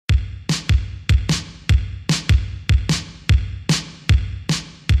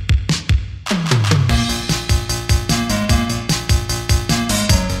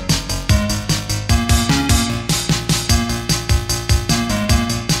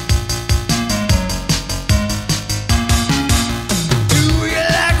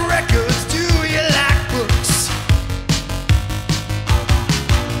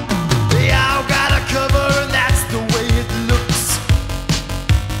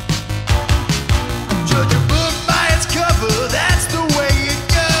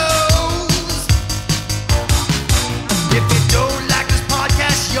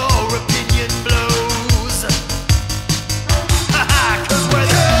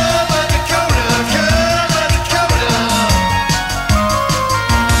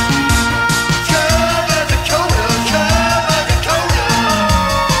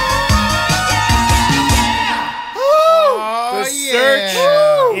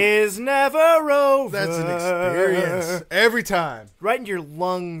over. That's an experience every time. Right into your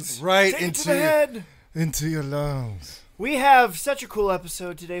lungs. Right Take it to the head. into your lungs. We have such a cool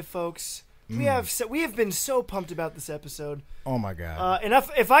episode today, folks. We have been so pumped about this episode. Oh my god! And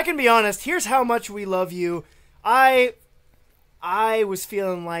if I can be honest, here's how much we love you. I was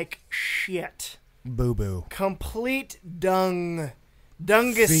feeling like shit. Boo boo. Complete dungus.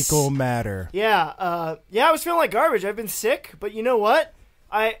 Fecal matter. Yeah. I was feeling like garbage. I've been sick, but you know what?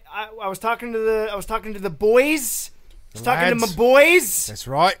 I was talking to the boys. I was talking to my boys. That's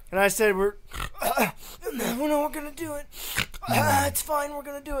right. And I said, we're gonna do it. It's fine. We're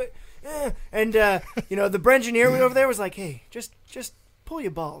gonna do it. And the Brengineer over there was like, hey, just pull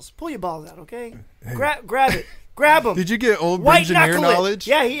your balls out, okay? Hey. Grab it. Grab them. Did you get old White Brengineer knuckle knowledge?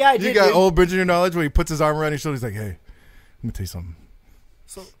 Yeah, I did. You got dude. old Brengineer knowledge where he puts his arm around your shoulder. He's like, hey, let me tell you something.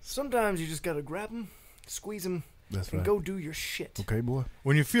 So sometimes you just gotta grab them, squeeze them, That's and right. go do your shit. Okay, boy.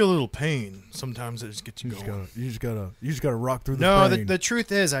 When you feel a little pain, sometimes it just gets you going. You just gotta rock through the No, brain. the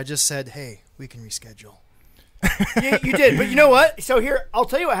truth is, I just said, hey, we can reschedule. Yeah, you did, but you know what? So here, I'll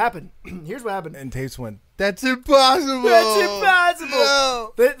tell you what happened. Here's what happened. And Tapes went, that's impossible. That's impossible.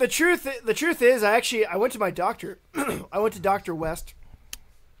 No. The truth is, I went to my doctor. I went to Dr. West.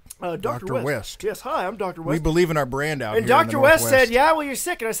 Dr. West. Yes, hi, I'm Dr. West. We believe in our brand out and here. Dr. West said, yeah, well, you're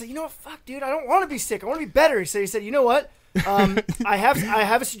sick. And I said, you know what? Fuck, dude, I don't want to be sick. I want to be better. He said, you know what? I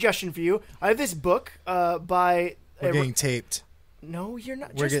have a suggestion for you. I have this book by... We're getting taped. No, you're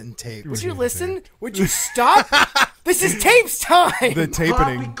not. We're getting taped. Would you listen? Would you stop? This is tapes time. The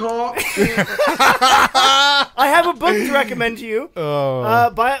tapening. I have a book to recommend to you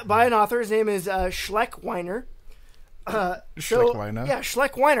by an author. His name is Schleck-Weiner. Schleck-Weiner? Yeah,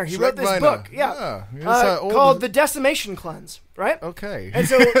 Schleck-Weiner. He wrote this book. Yeah. Called The Decimation Cleanse, right? Okay. And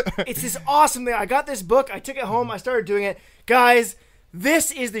so it's this awesome thing. I got this book. I took it home. I started doing it. Guys, this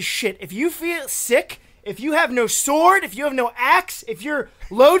is the shit. If you feel sick... If you have no sword, if you have no axe, if your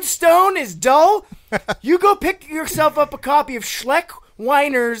lodestone is dull, you go pick yourself up a copy of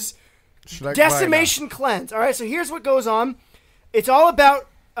Schleck-Weiner's Decimation Cleanse. All right, so here's what goes on. It's all about,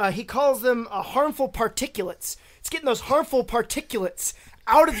 he calls them harmful particulates. It's getting those harmful particulates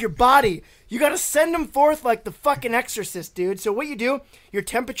out of your body. You got to send them forth like the fucking exorcist, dude. So what you do, your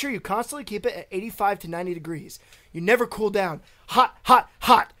temperature, you constantly keep it at 85 to 90 degrees. You never cool down. Hot, hot,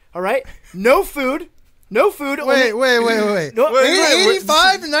 hot. All right? No food. No food. Wait. No,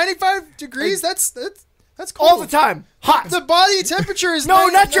 85 to 95 degrees? That's cold. all the time. Hot. The body temperature is... No,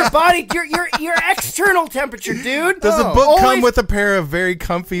 not your body. Your external temperature, dude. Does the book come with a pair of very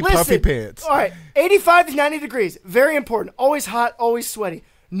comfy puffy pants? All right. 85 to 90 degrees. Very important. Always hot, always sweaty.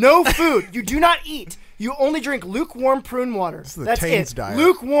 No food. You do not eat. You only drink lukewarm prune water. That's it. Diet.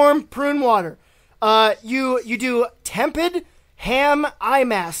 Lukewarm prune water. You do tepid ham eye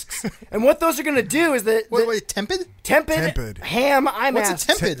masks, and what those are going to do is that... Wait, tepid? Tepid ham eye masks. masks.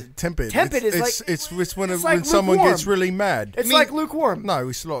 What's a tepid? Tepid. Tepid is it's when like someone lukewarm. gets really mad. It's like lukewarm. No,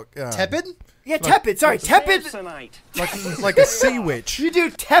 it's like... Tepid? Yeah, tepid. Sorry, tepid. Like a sea witch. You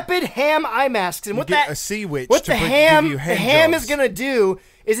do tepid ham eye masks, and a sea witch. What to the ham give you hand the ham jobs. is gonna do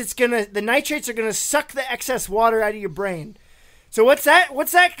is the nitrates are gonna suck the excess water out of your brain. So what's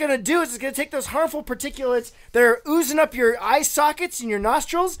that gonna do is it's gonna take those harmful particulates that are oozing up your eye sockets and your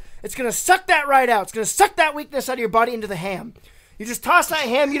nostrils. It's gonna suck that right out. It's gonna suck that weakness out of your body into the ham. You just toss that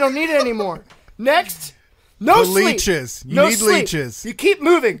ham. You don't need it anymore. Next. No sleep. Leeches. You no need sleep. leeches. You keep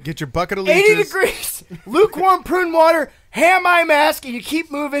moving. Get your bucket of leeches. 80 degrees. Lukewarm prune water. Ham eye mask. And you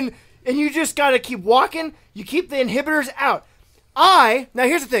keep moving. And you just got to keep walking. You keep the inhibitors out. Now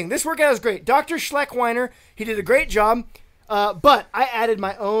here's the thing. This workout is great. Dr. Schleck-Weiner, he did a great job. But I added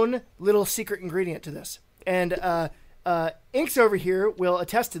my own little secret ingredient to this. And Inks over here will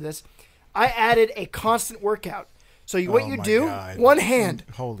attest to this. I added a constant workout. So what you do, God. one hand.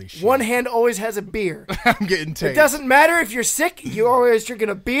 Holy shit. One hand always has a beer. I'm getting taped. It doesn't matter if you're sick, you're always drinking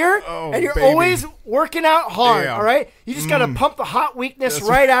a beer, and you're baby. always working out hard, Yeah. all right? You just got to pump the hot weakness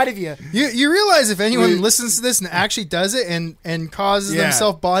right out of you. You realize if anyone listens to this and actually does it and causes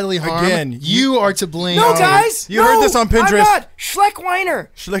themselves bodily harm, Again, you are to blame. No, guys. You heard this on Pinterest. I'm not. Schleck-Weiner.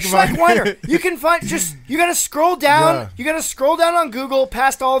 Schleck-Weiner. You can find, you got to scroll down. Yeah. You got to scroll down on Google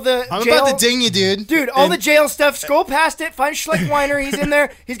past all the I'm jail. about to ding you, dude. Dude, all the jail stuff. Scroll past it. Find Schleck-Weiner. He's in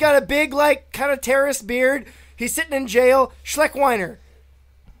there. He's got a big, kind of terrorist beard. He's sitting in jail. Schleck-Weiner.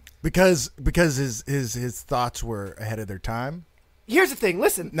 Because his thoughts were ahead of their time. here's the thing.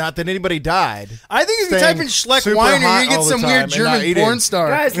 Listen. Not that anybody died. I think if you type in Schleck Weiner, you get some weird German porn star.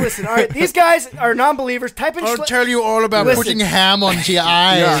 Guys, listen. All right, these guys are non-believers. Type in I'll tell you all about putting ham on your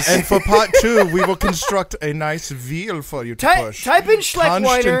eyes. And for part 2, we will construct a nice veal for you to push. Type in Schleck Weiner.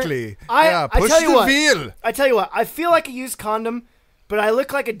 Constantly. I tell you what. Veal. I tell you what. I feel like a used condom, but I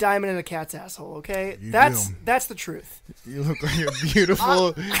look like a diamond in a cat's asshole. Okay, that's the truth. You look like a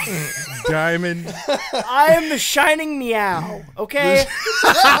beautiful diamond. I am the shining meow. Okay,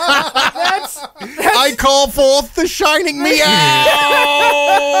 that's I call forth the shining meow.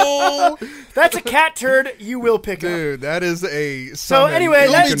 That's a cat turd you will pick up. Dude, that is a... So anyway,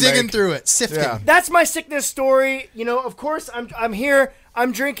 you'll be digging through it, sifting. Yeah. That's my sickness story. You know, of course, I'm here.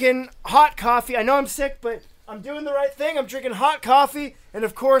 I'm drinking hot coffee. I know I'm sick, but I'm doing the right thing. I'm drinking hot coffee. And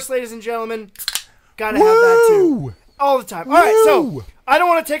of course, ladies and gentlemen, gotta have that too. All the time. All right, so I don't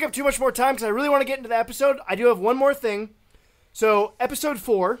want to take up too much more time because I really want to get into the episode. I do have one more thing. So, episode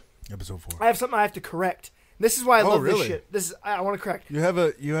 4. I have something I have to correct. This is why I love this shit. I want to correct. You have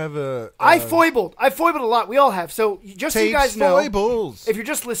a. I foibled a lot. We all have. So just so you guys know, foibles. If you're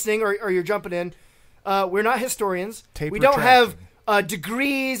just listening or you're jumping in, we're not historians. Tape we don't retraction. have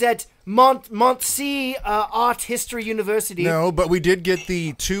degrees at Montse Art History University. No, but we did get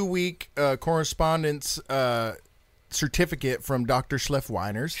the 2-week correspondence certificate from Dr.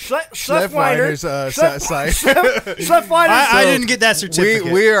 Schleffweiner's. Schleffweiner's site. Schleffweiner's. I didn't get that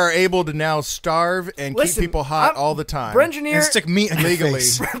certificate. We are able to now starve and keep people hot all the time. Brengineer, and stick meat in legally.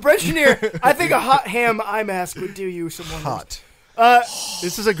 Brengineer, I think a hot ham eye mask would do you some wonders. Hot.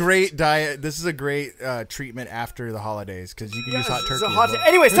 This is a great diet. This is a great treatment after the holidays because you can use hot turkey.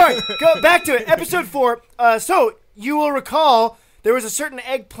 Anyway, sorry. Go back to it. Episode 4. So you will recall there was a certain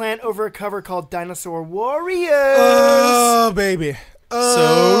eggplant over a cover called Dinosaur Warriors. Oh baby.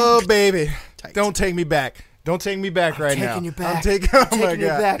 So baby. Don't take me back. Don't take me back right now. I'm taking you back. Oh my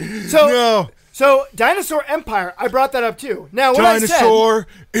God. Back. So Dinosaur Empire, I brought that up too. Now, what Dinosaur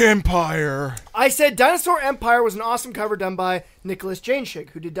Empire. I said Dinosaur Empire was an awesome cover done by Nicholas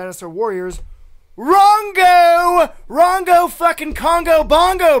Janeshig, who did Dinosaur Warriors. Wrongo fucking Congo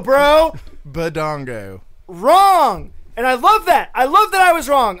Bongo, bro. Badongo. Wrong. And I love that. I love that I was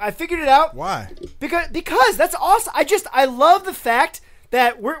wrong. I figured it out. Why? Because that's awesome. I love the fact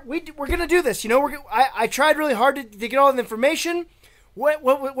that we're gonna do this. You know, I tried really hard to get all the information.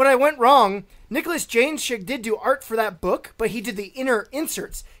 What I went wrong, Nicholas Janeshig did do art for that book, but he did the inner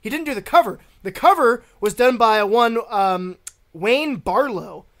inserts. He didn't do the cover. The cover was done by Wayne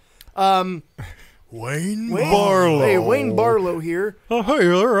Barlow. Wayne Barlow. Hey, Wayne Barlow here. Oh, hey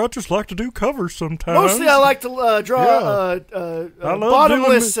there. I just like to do covers sometimes. Mostly I like to draw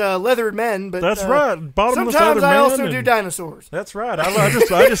bottomless leather men. But that's right. Bottomless sometimes leather I men also do dinosaurs. That's right. I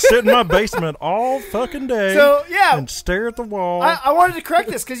just sit in my basement all fucking day and stare at the wall. I wanted to correct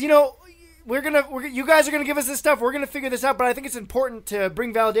this because, you know, you guys are gonna give us this stuff. We're gonna figure this out, but I think it's important to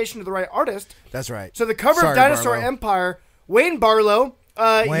bring validation to the right artist. That's right. So the cover of Dinosaur Empire, Wayne Barlow.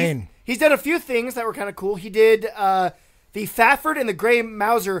 Wayne. He's done a few things that were kind of cool. He did the Fafford and the Grey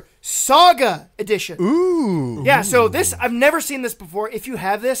Mouser Saga edition. Ooh. Yeah, so this, I've never seen this before. If you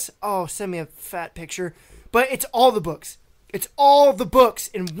have this, send me a fat picture. But it's all the books. It's all the books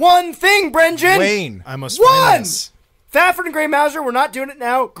in one thing, Brengen. Wayne. I must find this. Fafford and Grey Mouser, we're not doing it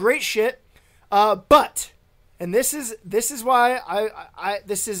now. Great shit. But, and this is why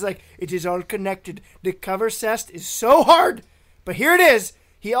this is like, it is all connected. The cover cest is so hard. But here it is.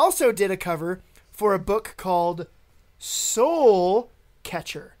 He also did a cover for a book called Soul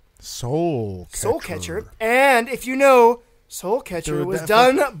Catcher. Soul Catcher. And if you know, Soul Catcher was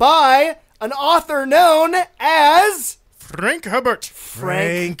done by an author known as Frank Herbert.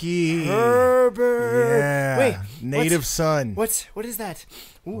 Frankie Herbert. Yeah. Wait. Native Son. What is that?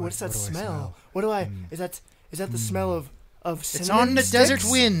 Ooh, what's that smell? What do I? Is that the smell of It's on the sticks? desert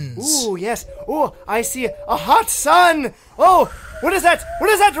winds. Ooh, yes. Ooh, I see a hot sun. Oh, what is that?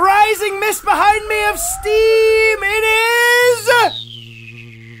 What is that rising mist behind me of steam? It is...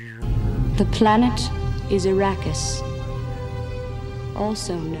 The planet is Arrakis,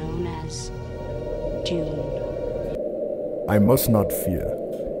 also known as Dune. I must not fear,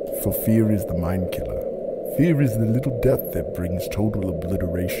 for fear is the mind killer. Fear is the little death that brings total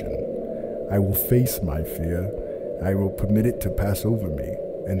obliteration. I will face my fear. I will permit it to pass over me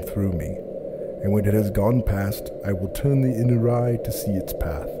and through me. And when it has gone past, I will turn the inner eye to see its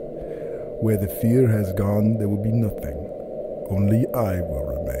path. Where the fear has gone, there will be nothing. Only I will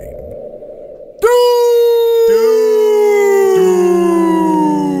remain.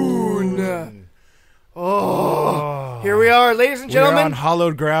 Dune! Oh, here we are, ladies and gentlemen. We're on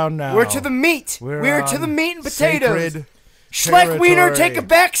hallowed ground now. We're to the meat. We're to the meat and potatoes. Sacred Schleck Wiener, take a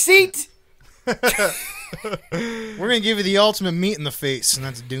back seat. We're gonna give you the ultimate meat in the face, and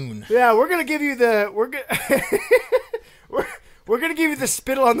that's Dune. Yeah, we're gonna give you the we're gonna give you the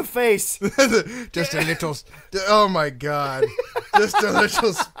spittle on the face. Just a little. Oh my god! Just a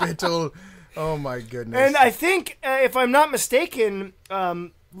little spittle. Oh my goodness! And I think, if I'm not mistaken,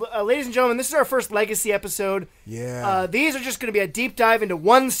 ladies and gentlemen, this is our first legacy episode. Yeah. These are just going to be a deep dive into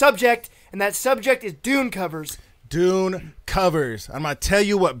one subject, and that subject is Dune covers. Dune covers. I'm going to tell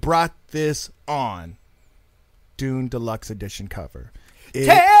you what brought this on. Dune Deluxe Edition cover.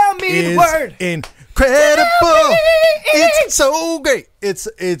 Tell me the word. Incredible. It's so great.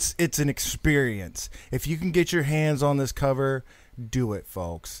 It's an experience. If you can get your hands on this cover, do it,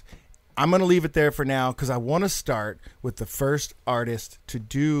 folks. I'm going to leave it there for now because I want to start with the first artist to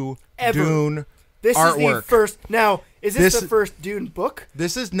do Dune this artwork. Is the first. Now, is this the first Dune book?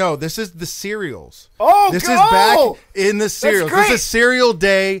 This is the serials. Oh, this is back in the serials. This is Serial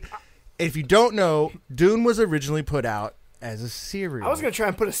Day. If you don't know, Dune was originally put out as a cereal. I was going to try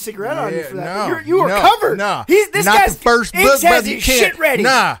and put a cigarette on you for that. No, you were covered. No, this not guy's the first book, brother. You can't. Shit ready.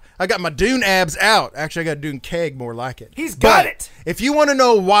 Nah, I got my Dune abs out. Actually, I got a Dune keg, more like it. He's got it. If you want to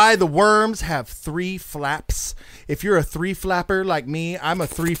know why the worms have 3 flaps, if you're a 3-flapper like me, I'm a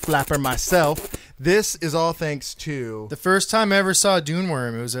 3-flapper myself. This is all thanks to the first time I ever saw a Dune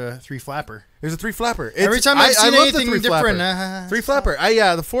worm. It was a 3-flapper. It was a 3-flapper. Every time I've seen anything different, 3-flapper.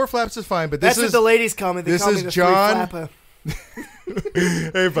 Yeah, the 4 flaps is fine, but that's what the ladies call me. They call me the John. 3-flapper.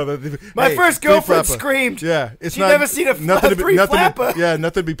 Hey, brother. My first girlfriend screamed. Yeah, it's not. Never seen a 3-flapper. Yeah,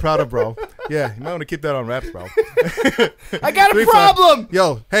 nothing to be proud of, bro. Yeah, you might want to keep that on wraps, bro. I got a problem.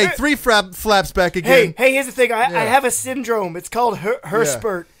 Yo, hey, 3 flaps back again. Hey, here's the thing. I have a syndrome. It's called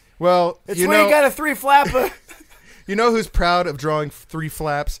Herbert. Yeah. Well, it's when you got a 3-flapper. You know who's proud of drawing 3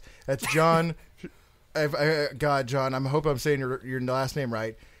 flaps? That's John. God, John, I hope I'm saying your last name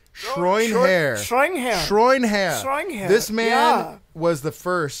right. Schoenherr. This man was the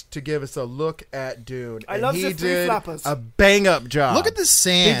first to give us a look at Dune. I love the 3-flappers. A bang-up job. Look at the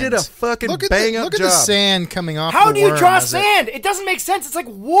sand. He did a fucking bang-up job. Look at the sand coming off. How do you draw sand? It doesn't make sense. It's like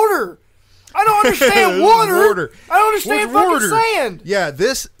water. I don't understand water. I don't understand fucking sand. Yeah,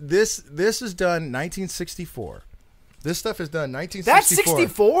 this is done 1964. This stuff is done 1964. That's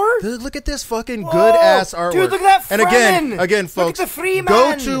 64? Dude, look at this fucking good-ass artwork. Dude, look at that Fremen. And again, folks, look at the Fremen.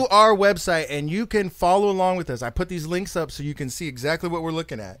 Go to our website and you can follow along with us. I put these links up so you can see exactly what we're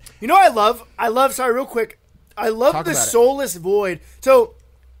looking at. You know what I love, sorry, real quick. I love the soulless void. So,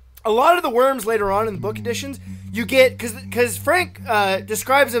 a lot of the worms later on in the book editions, you get, because Frank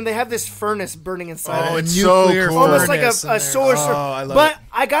describes them, they have this furnace burning inside. Oh, it's so cool. Almost like a solar storm. I love but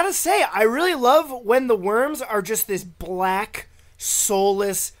I gotta say, I really love when the worms are just this black,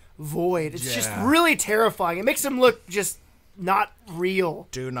 soulless void. It's just really terrifying. It makes them look just not real.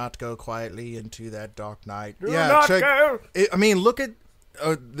 Do not go quietly into that dark night. Do not go. I mean, look at,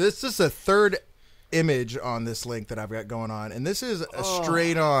 this is a third image on this link that I've got going on, and this is a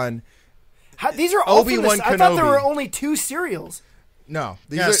straight on. These are all Obi-Wan Kenobi. I thought there were only 2 serials. No,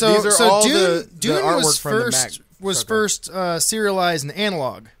 these are all Dune, the Dune artwork was first serialized in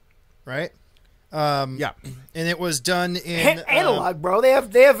analog, right? Yeah, and it was done in analog, bro. They have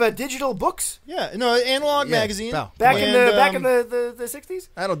digital books. Yeah, no, analog magazine. Back in the 60s.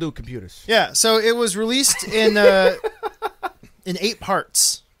 I don't do computers. Yeah, so it was released in 8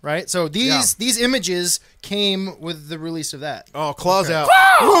 parts. Right, so these images came with the release of that. Oh, claws out!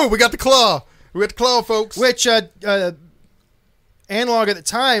 Ooh, we got the claw. We got the claw, folks. Which Analog at the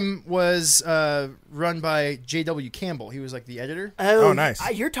time was run by J.W. Campbell. He was like the editor. Oh, nice.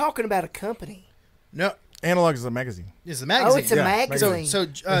 You're talking about a company. No. Analog is a magazine. It's a magazine. Oh, it's a magazine. So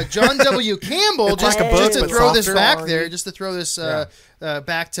John W. Campbell, just to throw this back there, just to throw this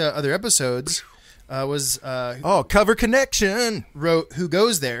back to other episodes, was Cover Connection. Wrote Who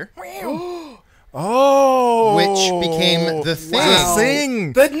Goes There. Oh, which became The Thing. Wow. The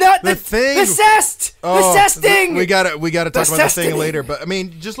Thing. The Thing. The Cest. Oh, the Cesting. We gotta talk about The Thing later. But I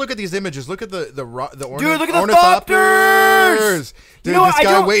mean, just look at these images. Look at the Dude, look at the ornithopters. Dude, this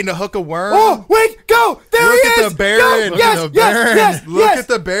guy waiting to hook a worm. Oh, wait, go! There he is! Look at the Baron. Yes. Look at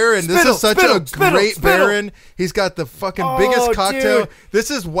the Baron. This is such a great Baron. He's got the fucking biggest cocktail. Dude. This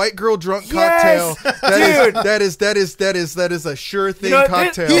is white girl drunk cocktail. That is a sure thing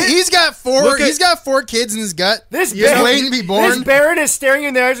cocktail. He's got four kids in his gut. This waiting to be born. This Baron is staring you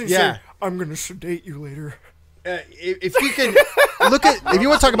in the eyes and saying, "I'm going to sedate you later." If you can if you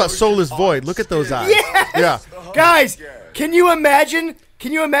want to talk about soulless void, look at those eyes. Yes. Yeah, guys. Can you imagine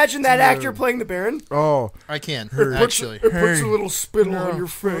Can you imagine that actor playing the Baron? Oh, I can, It puts a little spittle on your A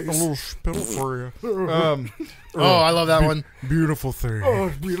face. little spittle for you. I love that one. Beautiful thing.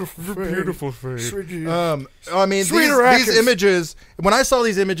 Oh, beautiful face. Beautiful face. Sweet Jesus. I mean, Sweet these Arrakis. images. When I saw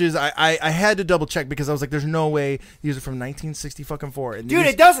these images, I had to double check because I was like, "There's no way these are from 1964." And Dude,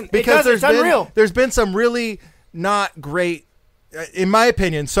 these- it doesn't. Because It's unreal. There's been some really not great, in my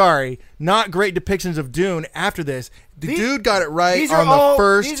opinion. Sorry, not great depictions of Dune after this. The dude got it right these are on all- the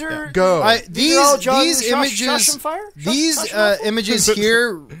first these are- go. These are all John These images, Schoenherr? these Schoenherr? images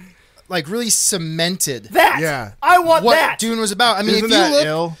here, like really cemented That. Yeah. I want what that. Dune was about. I mean, Isn't if you that look,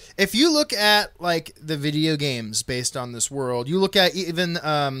 ill? if you look at like the video games based on this world, you look at even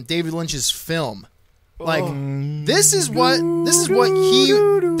David Lynch's film. Like this is what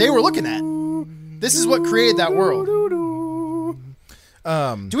they were looking at. This is what created that world.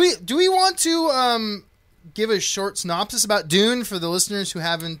 Do we want to give a short synopsis about Dune for the listeners who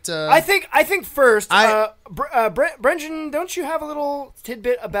haven't? I think first, Brengineer, don't you have a little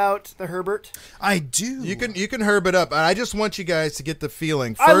tidbit about the Herbert? I do. You can herb it up. I just want you guys to get the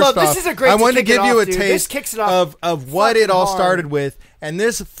feeling. I First love- this off, is a great I to wanted to kick it give you off, a dude. This taste kicks it off of what it fucking all hard. started with, and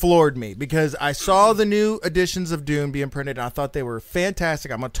this floored me because I saw the new editions of Dune being printed, and I thought they were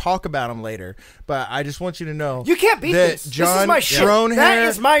fantastic. I'm going to talk about them later, but I just want you to know You can't beat that this. This is John my shit. Schoenherr That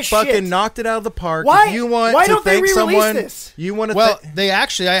is my fucking shit. knocked it out of the park. Why- If you want why to don't they thank re-release someone, this? you want to Well, they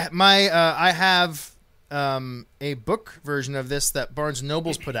actually, I have a book version of this that Barnes &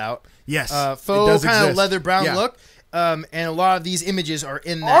 Noble's put out. Yes, it Faux does kind of exist. leather brown Yeah. look. And a lot of these images are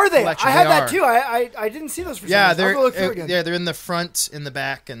in that Are they? collection. I have They that are. too. I didn't see those for some Yeah, reason. I'll they're go look through again. yeah, they're in the front, in the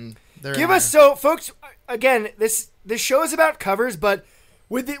back, and they're Give in us there. so, folks. Again, this show is about covers, but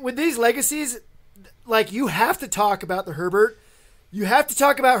with these legacies, like you have to talk about the Herbert. You have to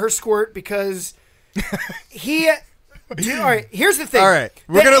talk about her squirt because he. Dude, all right, here's the thing. All right,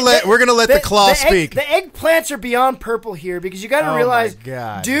 we're gonna let the claw speak. The eggplants are beyond purple here because you got to Oh realize my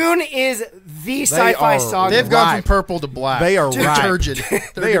God. Dune is the sci-fi are- saga. They've gone from ripe. purple to black. They are to ripe. turgid. They're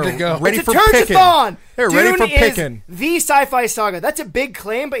They good are to go. ready It's for a picking. turgathon. They're Dune ready for is picking. the sci-fi saga. That's a big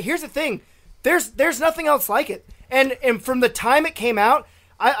claim, but here's the thing: there's nothing else like it. And from the time it came out,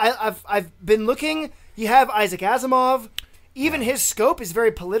 I've been looking. You have Isaac Asimov. Even his scope is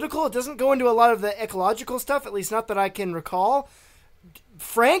very political. It doesn't go into a lot of the ecological stuff, at least not that I can recall.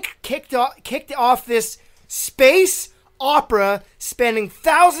 Frank kicked off this space opera spanning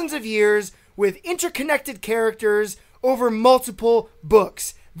thousands of years with interconnected characters over multiple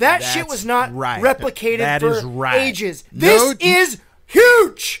books. That shit was not right. replicated That for is right. ages. This No- is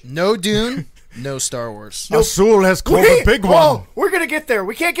huge. No Dune, no Star Wars. A soul has called a big one. Oh, we're gonna get there.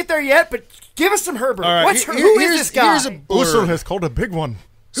 We can't get there yet, but give us some Herbert. All right, Who is this guy? Here's a Usul blurb. has called a big one.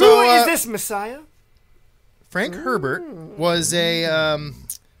 Who So, is this Messiah? Frank Herbert was a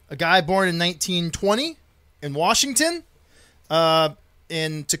guy born in 1920 in Washington,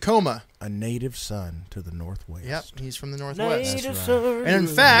 in Tacoma. A native son to the Northwest. Yep, he's from the Northwest. Native right. son And in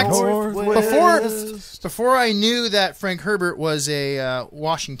of fact, Northwest. before I knew that Frank Herbert was a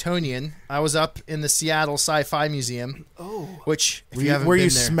Washingtonian, I was up in the Seattle Sci-Fi Museum. Oh, which if you haven't Were been you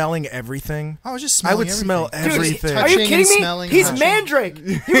there, smelling everything? I was just I smelling would smell everything. everything. Are you Touching kidding and me? smelling He's and Mandrake.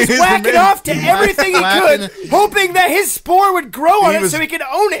 He was He's whacking man- off to everything he Whacking- could, hoping that his spore would grow on He it was- so he could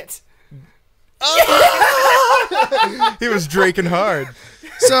own it. He was draking hard.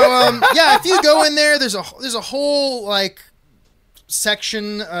 So yeah, if you go in there, there's a whole like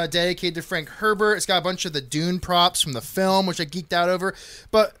section dedicated to Frank Herbert. It's got a bunch of the Dune props from the film, which I geeked out over.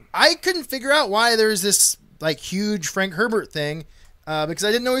 But I couldn't figure out why there's this like huge Frank Herbert thing because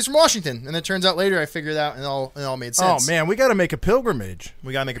I didn't know he's from Washington. And it turns out later I figured it out, and it all made sense. Oh man, we got to make a pilgrimage.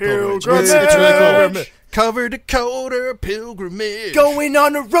 we gotta make a pilgrimage. Pilgrimage. It's really cool. Cover Decoder pilgrimage. Going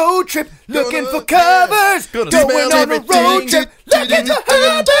on a road trip, looking for yeah. covers. Gonna Going smell on a everything. road trip, looking for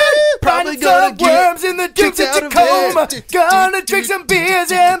Herbert. Probably Finding gonna some get worms in the dukes kicked of out of Tacoma. there. Gonna drink some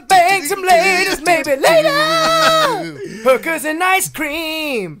beers and bang some ladies, maybe later. Hookers and ice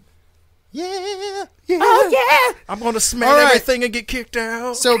cream. Yeah. Oh yeah. I'm gonna smell All right. everything and get kicked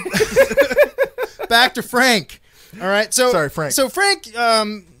out. So back to Frank. All right. So Sorry, Frank. So Frank,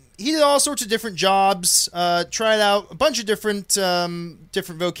 he did all sorts of different jobs. Tried out a bunch of different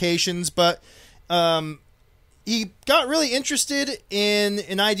vocations, but he got really interested in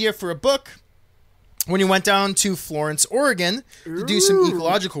an idea for a book when he went down to Florence, Oregon, to do some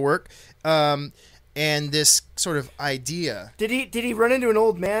ecological work. And this sort of idea. Did he run into an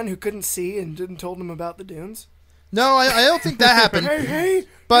old man who couldn't see and didn't told him about the dunes? No, I don't think that happened. Hey.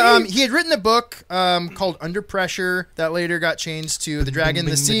 But he had written a book called Under Pressure that later got changed to The Dragon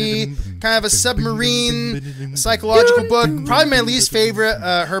in the Sea, kind of a submarine psychological book. Probably my least favorite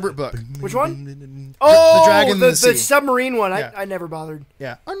Herbert book. Which one? Oh, The Dragon in the Sea. The submarine one. Yeah. I never bothered.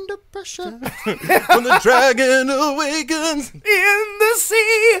 Yeah. Under Pressure. When the dragon awakens in the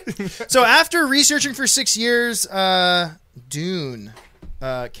sea. So after researching for 6 years, Dune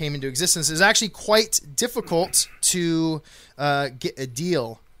came into existence. It was actually quite difficult to get a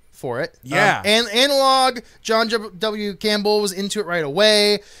deal for it. Yeah. And Analog, John W. Campbell was into it right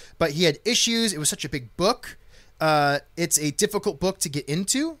away, but he had issues. It was such a big book. It's a difficult book to get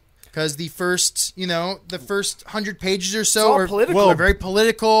into because the first 100 pages or so are very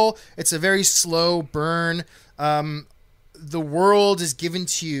political. It's a very slow burn. The world is given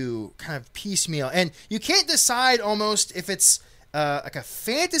to you kind of piecemeal, and you can't decide almost if it's like a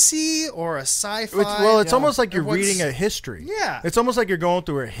fantasy or a sci-fi. It's almost like you're reading a history. Yeah. It's almost like you're going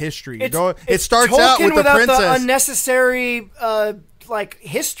through a history. It starts Tolkien out with the without princess. the unnecessary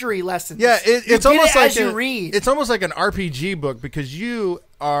history lessons. Yeah, it's almost like as you read. It's almost like an RPG book because you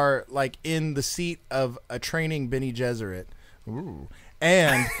are like in the seat of a training Bene Gesserit. Ooh.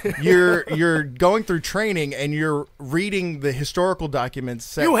 And you're going through training and you're reading the historical documents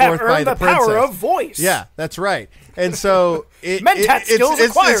set forth by the princess. Power of voice. Yeah, that's right. And so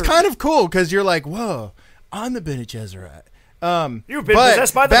it's kind of cool because you're like, whoa, I'm the Bene Gesserit. You've been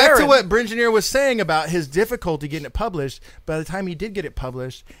possessed by the back Baron. to what Brengineer was saying about his difficulty getting it published. By the time he did get it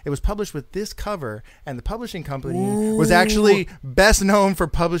published, it was published with this cover, and the publishing company was actually best known for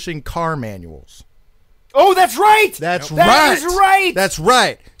publishing car manuals. Oh, that's right. That is right. That's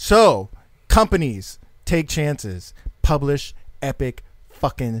right. So, companies take chances. Publish epic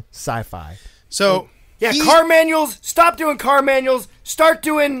fucking sci-fi. So, car manuals. Stop doing car manuals. Start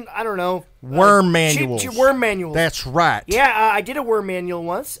doing, I don't know. Worm manuals. Worm manuals. That's right. Yeah, I did a worm manual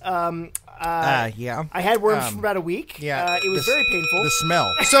once. Yeah. I had worms for about a week. Yeah. It was very painful. The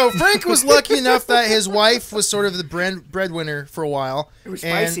smell. So Frank was lucky enough that his wife was sort of the breadwinner for a while. It was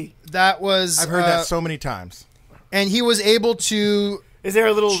spicy. That was... I've heard that so many times. And he was able to... Is there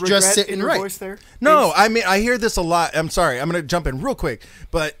a little regret sit in and your write. voice there? No, I mean, I hear this a lot. I'm sorry. I'm going to jump in real quick.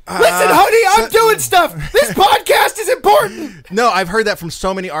 But Listen, honey, I'm doing stuff. This podcast is important. No, I've heard that from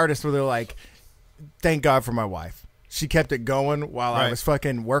so many artists where they're like, thank God for my wife. She kept it going while I was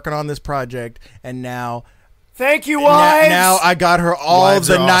fucking working on this project, and now... Thank you, wives. Now I got her all Wives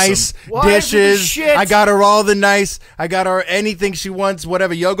the are nice awesome. dishes. Wives are the shit. I got her all the nice... I got her anything she wants,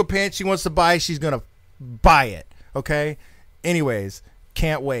 whatever yoga pants she wants to buy, she's going to buy it, okay? Anyways,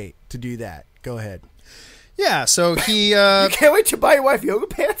 can't wait to do that. Go ahead. Yeah, so he... You can't wait to buy your wife yoga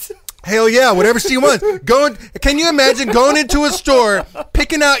pants? Hell yeah, whatever she wants. Can you imagine going into a store,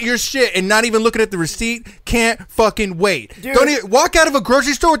 picking out your shit, and not even looking at the receipt? Can't fucking wait. Dude. Don't even walk out of a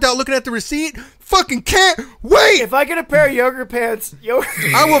grocery store without looking at the receipt. Fucking can't wait. If I get a pair of yoga pants,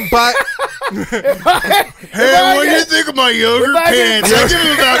 I will buy. Hey, what do you think of my yogurt pants? I give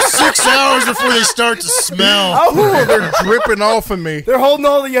them about 6 hours before they start to smell. Oh, they're dripping off of me. They're holding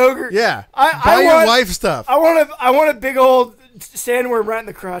all the yogurt. Yeah, I your want, wife stuff. I want a big old sandworm right in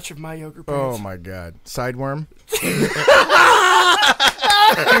the crotch of my yogurt pants. Oh my god, sideworm.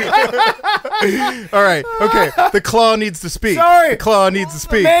 All right, okay. The claw needs to speak. Sorry. The claw needs to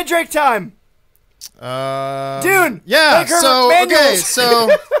speak. Mandrake time. Dune. Yeah. Frank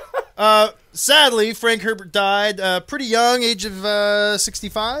So sadly, Frank Herbert died pretty young, age of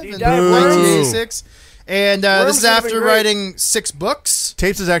 65 in died of worms. 1986. And this Worms is would have after been great. writing 6 books.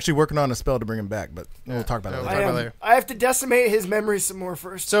 Tapes is actually working on a spell to bring him back, but we'll talk about that later. I have to decimate his memory some more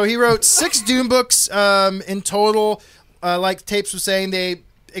first. So he wrote 6 Dune books in total. Like Tapes was saying, they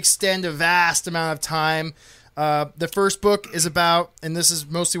extend a vast amount of time. The first book is about, and this is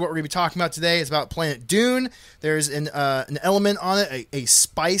mostly what we're going to be talking about today, it's about Planet Dune. There's an element on it, a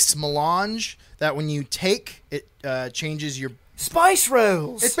spice melange that when you take, it changes your... Spice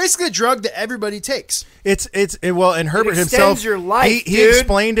rolls. It's basically a drug that everybody takes. And Herbert extends himself, your life, he dude.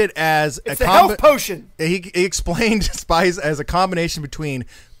 explained it as It's a health potion. He explained spice as a combination between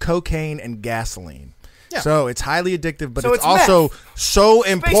cocaine and gasoline. Yeah. So it's highly addictive, but So it's it's also meth. so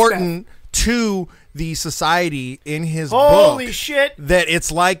important to the society in his Holy book shit. that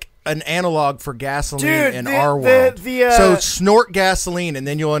it's like an analog for gasoline Dude, in the- our the- world. the, so snort gasoline and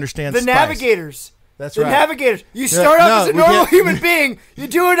then you'll understand The spice. navigators. That's Navigators. You start off as a normal human being. You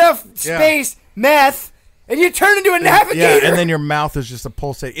do enough space, meth, And you turn into a navigator. Yeah, and then your mouth is just a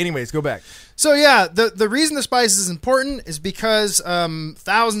pulsate. Anyways, go back. So yeah, the reason the spice is important is because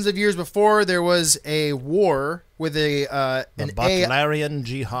thousands of years before there was a war with The Butlerian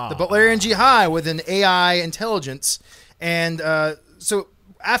Jihad. The Butlerian Jihad with an AI intelligence, and so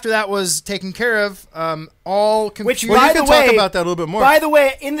after that was taken care of, all computers. Well, you can talk about that a little bit more. By the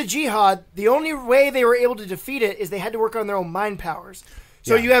way, in the Jihad, the only way they were able to defeat it is they had to work on their own mind powers.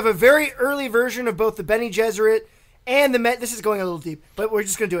 So you have a very early version of both the Bene Gesserit and the this is going a little deep, but we're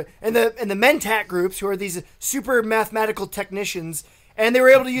just going to do it. And the Mentat groups, who are these super mathematical technicians, and they were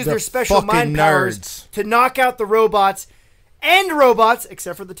able to use their special mind powers to knock out the robots,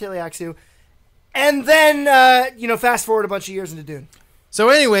 except for the Teleaxu, and then fast forward a bunch of years into Dune. So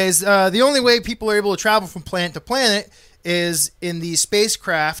anyways, the only way people are able to travel from planet to planet is in the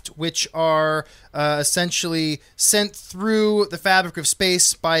spacecraft, which are essentially sent through the fabric of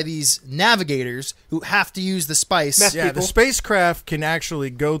space by these navigators who have to use the spice. The spacecraft can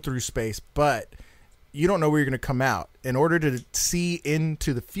actually go through space, but you don't know where you're going to come out. In order to see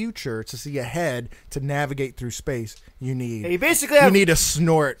into the future, to see ahead, to navigate through space, you need a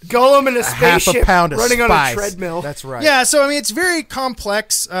snort. Gollum in a spaceship half a pound of running spice. on a treadmill. That's right. Yeah, so I mean it's very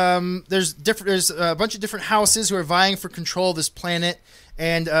complex. There's a bunch of different houses who are vying for control of this planet,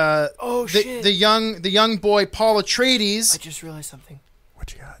 and the young boy Paul Atreides. I just realized something.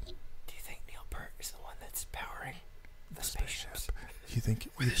 What you got? Do you think Neil Peart is the one that's powering the spaceships? You think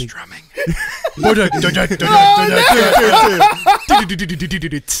with his drumming?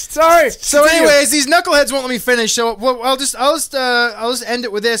 Sorry. So, anyways, these knuckleheads won't let me finish. So, I'll just end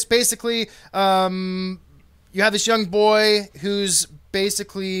it with this. Basically, you have this young boy who's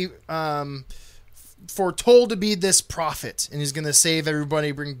basically foretold to be this prophet, and he's going to save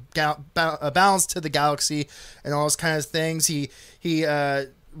everybody, bring balance to the galaxy, and all those kind of things. He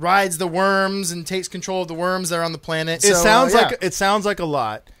rides the worms and takes control of the worms that are on the planet. It sounds like a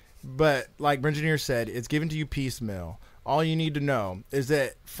lot, but like Brengineer said, it's given to you piecemeal. All you need to know is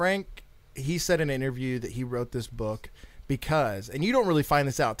that Frank, he said in an interview that he wrote this book because, and you don't really find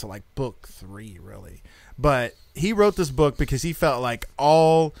this out till like book 3 really, but he wrote this book because he felt like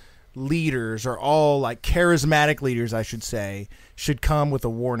all leaders, or all like charismatic leaders I should say, should come with a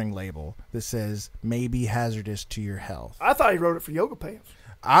warning label that says may be hazardous to your health. I thought he wrote it for yoga pants.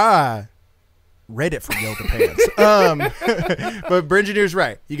 I read it for yoga pants. But Brengineer's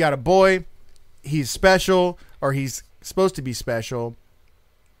right. You got a boy, he's special, or he's supposed to be special,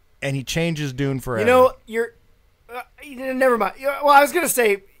 and he changes Dune forever. Never mind. Well, I was going to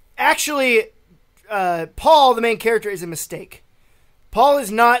say, actually, Paul, the main character, is a mistake. Paul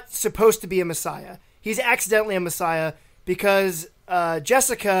is not supposed to be a messiah. He's accidentally a messiah because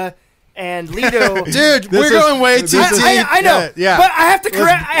Jessica and Leto. Dude, we're going way too deep. I know, yeah. But I have to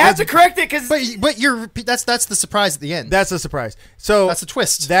correct. I have to correct it because. But that's the surprise at the end. That's a surprise. So that's a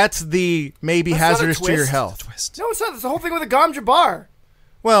twist. That's the maybe hazardous to your health. Twist. No, it's not. It's the whole thing with the Gom Jabbar.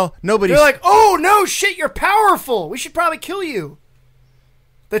 Well, nobody's. They're like, oh no, shit, you're powerful. We should probably kill you.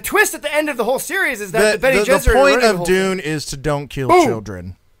 The twist at the end of the whole series is that the Bene Gesserit. The point of Dune is to don't kill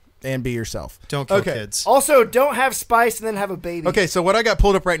children and be yourself. Don't kill kids. Also, don't have spice and then have a baby. Okay, so what I got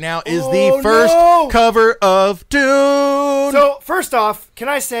pulled up right now is the first cover of Dune. So, first off, can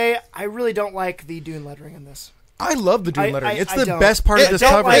I say I really don't like the Dune lettering in this. I love the Dune lettering. It's the best part of this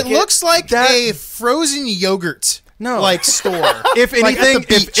cover. It looks like a frozen yogurt. Like store. If anything,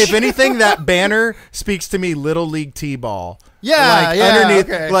 if anything, that banner speaks to me. Little League T-ball. Yeah, underneath,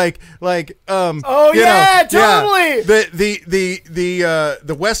 okay. totally.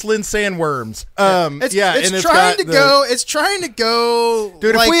 The Westland Sandworms. It's trying to go.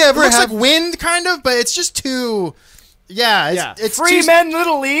 Dude, if we ever have like wind, kind of, but it's just too. Yeah, it's Free Men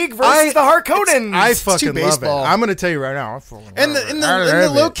Little League versus the Harkonnens. I fucking love it. I'm going to tell you right now. And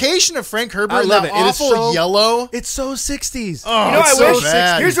the location of Frank Herbert, I love it. Awful yellow. It's so 60s. Oh, I wish.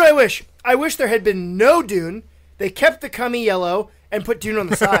 Here's what I wish. I wish there had been no Dune. They kept the cummy yellow and put Dune on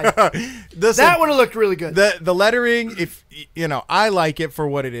the side. That would have looked really good. The lettering, I like it for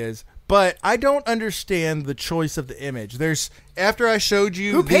what it is. But I don't understand the choice of the image. After I showed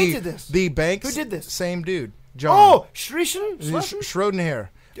you who painted this, the banks. Who did this? Same dude. John. Oh, Schoenherr.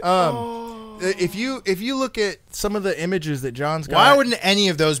 If you look at some of the images that John's got, why wouldn't any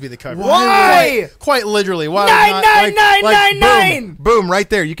of those be the cover? Why? Quite literally. Why? 99999. Boom! Right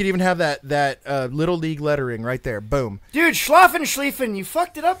there. You could even have that Little League lettering right there. Boom. Dude, Schlieffen, you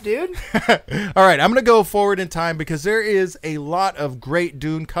fucked it up, dude. All right, I'm gonna go forward in time because there is a lot of great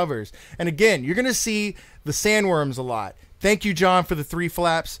Dune covers, and again, you're gonna see the sandworms a lot. Thank you, John, for the 3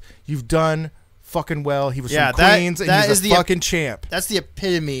 flaps. You've done fucking well. He was Yeah, from Queens, and he's is a fucking champ. That's the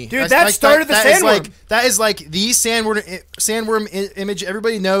epitome. Dude, that started the sandworm. That is like the sandworm image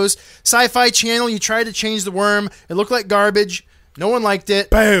everybody knows. Sci-Fi Channel, you tried to change the worm. It looked like garbage. No one liked it.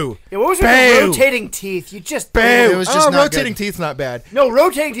 Boo. Yeah, what was with the rotating teeth? You just... Boo. It was just not rotating good. teeth's not bad. No,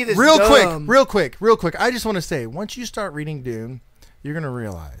 rotating teeth is Real dumb. quick. I just want to say, once you start reading Dune, you're going to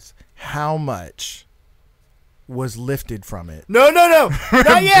realize how much was lifted from it. No.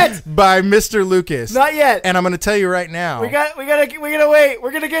 Not yet. By Mr. Lucas. Not yet. And I'm going to tell you right now. We gotta wait.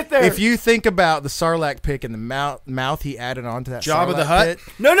 We're gonna get there. If you think about the Sarlacc pit and the mouth he added onto that Jabba Sarlacc the Hutt? pit.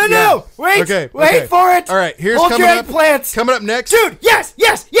 No. Wait. Okay. Wait for it. All right. Here's Hold coming your up. eggplants. Coming up next. Dude, yes.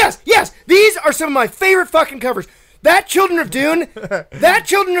 These are some of my favorite fucking covers. That Children of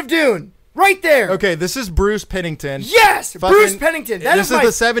Dune. Right there. Okay, this is Bruce Pennington. Yes, Bruce Pennington. This is the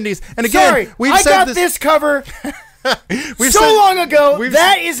 70s. And again, I got this cover long ago.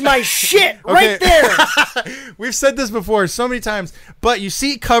 That is my shit right there. We've said this before so many times, but you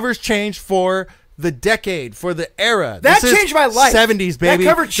see covers change for the decade, for the era. That changed my life. 70s, baby.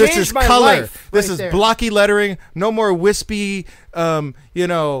 That cover changed this is my color. life. This right is there. blocky lettering. No more wispy,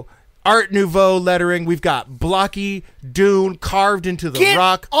 Art Nouveau lettering. We've got blocky Dune carved into the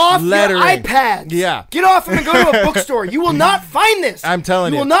rock off lettering. your iPads. Yeah. Get off and go to a bookstore. You will not find this. I'm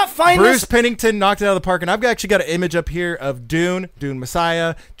telling you. You will not find Bruce this. Pennington knocked it out of the park, and I've actually got an image up here of Dune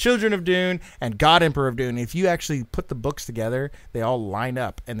Messiah, Children of Dune, and God Emperor of Dune. If you actually put the books together, they all line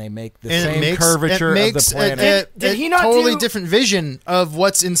up, and they make the same curvature of the planet. Did he not totally do- different vision of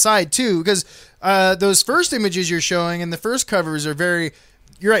what's inside, too, because those first images you're showing and the first covers are very...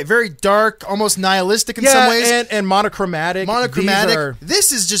 You're right, very dark, almost nihilistic in some ways. and monochromatic.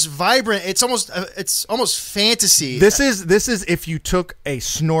 This is just vibrant. It's almost fantasy. This is if you took a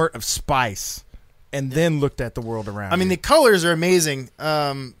snort of spice and then looked at the world around. I mean, the colors are amazing.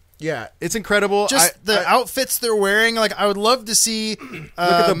 Yeah, it's incredible. Just the outfits they're wearing. Like, I would love to see. Look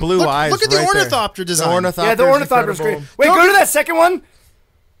at the blue eyes. Look at the right ornithopter design. The ornithopter. Yeah, the ornithopter's great. Wait, go to that second one.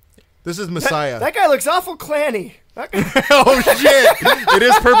 This is Messiah. That guy looks awful clanny. Oh shit! It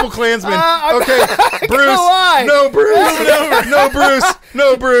is Purple Klansman. Okay, Bruce. No, Bruce.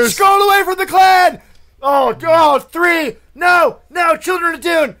 No, Bruce. Scroll away from the clan. Oh, 3. No, Children of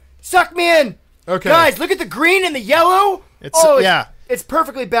Dune. Suck me in. Okay, guys, look at the green and the yellow. It's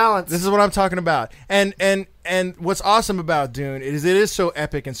perfectly balanced. This is what I'm talking about. And what's awesome about Dune is it is so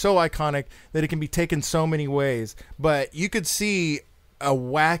epic and so iconic that it can be taken so many ways. But you could see a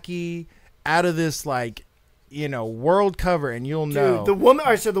wacky out of this world cover, and you'll know. Dude, the woman.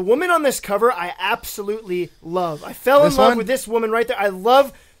 All right, so the woman on this cover, I absolutely love. I fell in love with this woman right there. I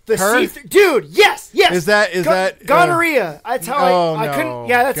love the see-through. Dude, yes. Is that gonorrhea? That's how I couldn't. No,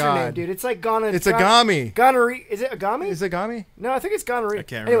 yeah, that's God. her name, dude. It's like gonorrhea. It's Agami. Gonorrhea. Is it Agami? Is it Agami? No, I think it's gonorrhea. I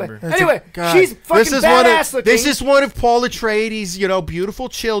can't remember. Anyway, she's fucking badass looking. This is one of Paul Atreides', beautiful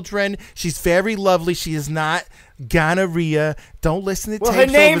children. She's very lovely. She is not gonorrhea. Don't listen to tapes her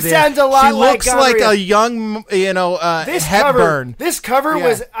name over there. sounds a lot she like looks gonorrhea. like a young, Hepburn. This cover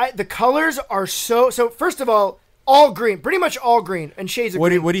was the colors are so. First of all green, pretty much all green and shades of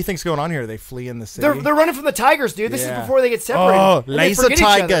green. What do you think's going on here? Are they flee in the city? They're running from the tigers, dude. This is before they get separated. Oh, laser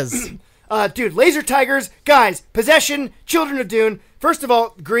tigers. Dude, laser tigers, guys. Possession, Children of Dune. First of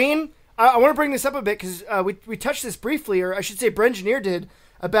all, green. I want to bring this up a bit because we touched this briefly, or I should say, Brengineer did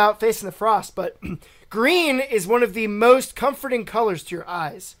about Facing the Frost, but. Green is one of the most comforting colors to your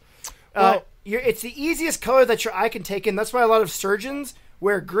eyes. It's the easiest color that your eye can take in. That's why a lot of surgeons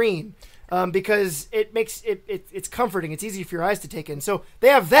wear green because it makes it's comforting. It's easy for your eyes to take in. So they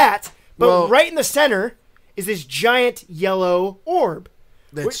have that, but right in the center is this giant yellow orb.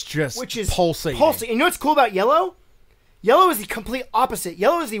 Which is pulsating. And you know what's cool about yellow? Yellow is the complete opposite.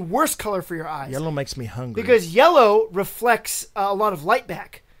 Yellow is the worst color for your eyes. Yellow makes me hungry. Because yellow reflects a lot of light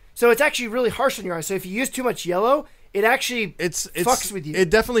back. So it's actually really harsh on your eyes. So if you use too much yellow, it actually fucks with you. It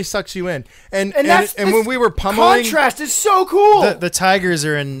definitely sucks you in. And when we were pummeling, contrast is so cool. The tigers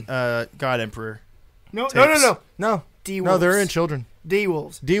are in God Emperor. No. D-wolves. No, they're in Children.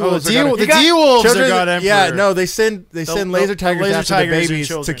 D-wolves. D-wolves. The D-wolves are God Emperor. Yeah, no, they send laser tigers after the babies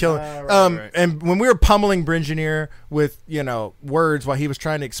to kill them. Right. And when we were pummeling Brengineer with words while he was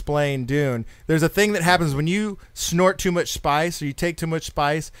trying to explain Dune, there's a thing that happens when you snort too much spice or you take too much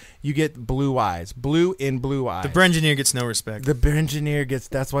spice, you get blue eyes. Blue eyes. The Brengineer gets no respect. The Brengineer gets.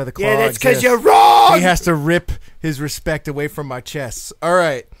 That's why the claw. Yeah, that's because exists. you're wrong. He has to rip his respect away from my chest. All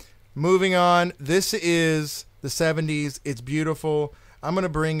right, moving on. This is the 70s. It's beautiful. I'm going to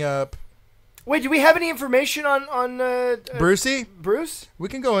bring up... Wait, do we have any information on Brucey? Bruce? We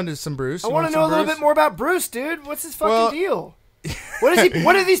can go into some Bruce. I want to know a little bit more about Bruce, dude. What's his fucking deal? What is he?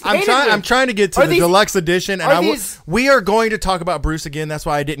 What are these painted with? I'm trying to get to the deluxe edition, and we are going to talk about Bruce again. That's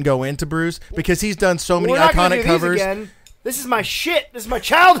why I didn't go into Bruce, because he's done so many iconic covers. This is my shit. This is my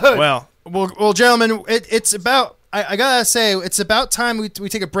childhood. Well, gentlemen, it's about. I gotta say, it's about time we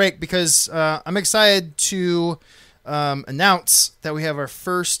take a break, because I'm excited to announce that we have our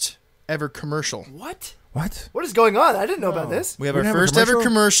first ever commercial. What? What is going on? I didn't know about this. We have our first ever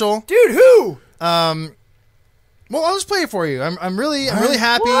commercial. Dude, who? Well, I'll just play it for you. I'm really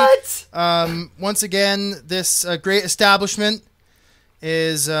happy. What? Once again, this great establishment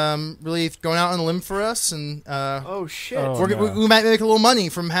is really going out on a limb for us, and oh shit, we might make a little money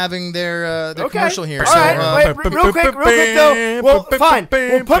from having their commercial here. All right, wait, real quick though. Well, fine,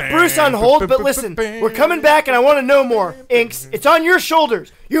 we'll put Bruce on hold, but listen, we're coming back, and I want to know more. Inks, it's on your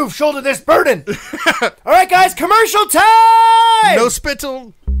shoulders. You've shouldered this burden. All right, guys, commercial time. No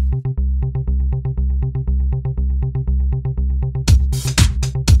spittle.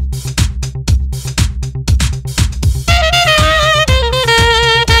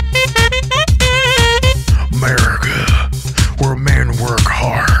 America, where men work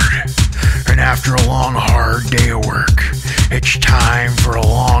hard, and after a long, hard day of work, it's time for a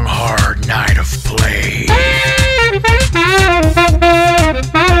long, hard night of play.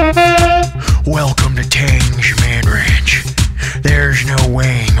 Welcome to Tang's Man Ranch. There's no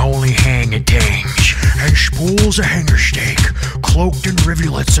weighing, only hang and tangs, and spools of hanger steak, cloaked in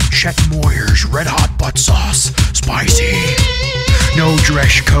rivulets of Chet Moyer's red-hot butt sauce, spicy. No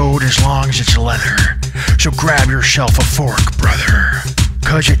dress code as long as it's leather, so grab yourself a fork, brother.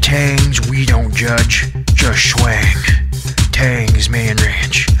 'Cause at Tang's we don't judge, just swang. Tang's Man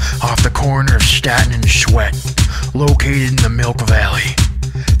Ranch, off the corner of Staten and Sweat, located in the Milk Valley.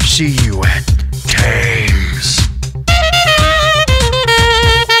 See you at Tang's.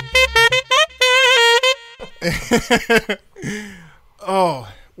 Oh,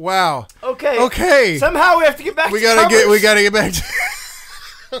 wow. Okay. Somehow we have to get back. We gotta get back to.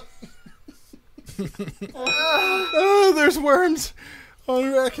 Oh, there's worms on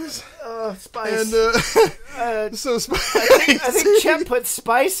Arrakeen. Spice. And so spice. I think Chet put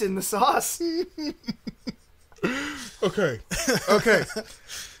spice in the sauce. Okay.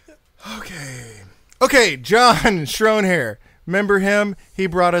 John Schoenherr. Remember him? He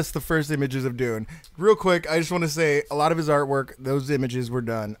brought us the first images of Dune. Real quick, I just want to say a lot of his artwork, those images were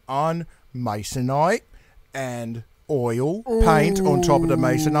done on masonite and oil paint on top of the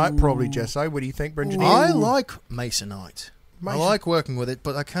masonite, probably gesso. What do you think, Brengineer? I like masonite. I like working with it,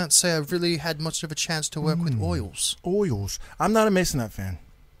 but I can't say I've really had much of a chance to work with oils. I'm not a masonite fan.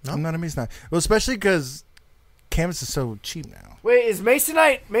 No? I'm not a masonite. Well, especially because canvas is so cheap now. Wait, is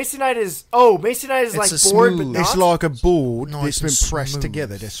masonite? Masonite is like board, but not? It's like a board that's been pressed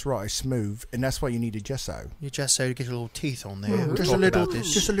together. That's right, smooth, and that's why you need a gesso. You gesso to get your little teeth on there. Just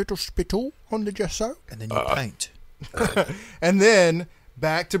a little spittle on the gesso, and then you paint. And then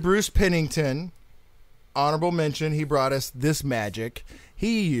back to Bruce Pennington. Honorable mention, he brought us this magic.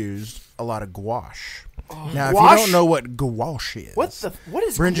 He used a lot of gouache. Now, gouache? if you don't know what gouache is, what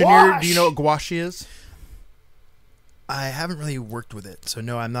is Brengineer, gouache? do you know what gouache is? I haven't really worked with it, so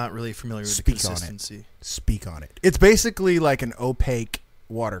no, I'm not really familiar with the consistency. Speak on it. It's basically like an opaque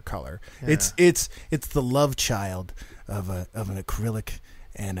watercolor. Yeah. It's the love child of an acrylic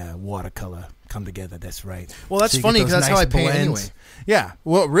and a watercolor come together. That's right. Well, that's funny because that's how I paint anyway. Yeah.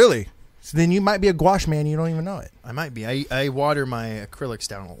 Well, really. So then you might be a gouache man. You don't even know it. I might be. I water my acrylics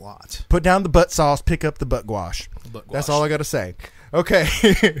down a lot. Put down the butt sauce. Pick up the butt gouache. That's all I got to say. Okay.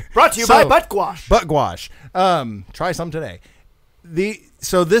 Brought to you by Butt Gouache. Butt Gouache. Try some today.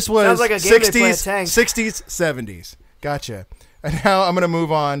 So this was like 60s, 70s. Gotcha. And now I'm going to move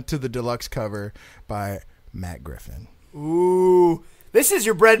on to the deluxe cover by Matt Griffin. Ooh. This is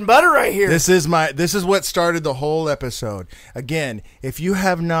your bread and butter right here. This is what started the whole episode. Again, if you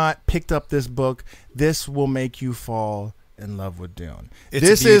have not picked up this book, this will make you fall in love with Dune.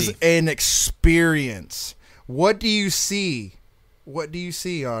 This is an experience. What do you see? What do you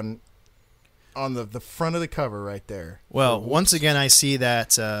see on the front of the cover right there? Well, once again, I see that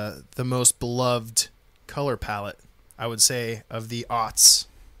the most beloved color palette, I would say, of the aughts.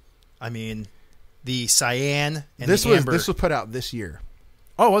 I mean, the cyan and the amber. This was put out this year.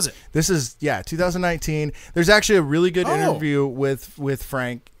 Oh, was it? This is 2019. There's actually a really good interview with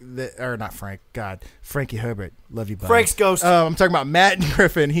Frankie Herbert. Love you, buddy. Frank's ghost. I'm talking about Matt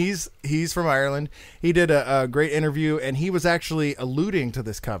Griffin. He's from Ireland. He did a great interview, and he was actually alluding to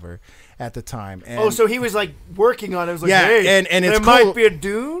this cover at the time. And so he was like working on it. It was like, hey, and it's there might be a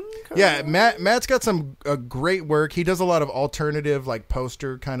Dune cover? Yeah, Matt's got some great work. He does a lot of alternative like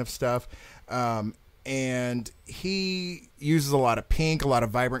poster kind of stuff. and he uses a lot of pink, a lot of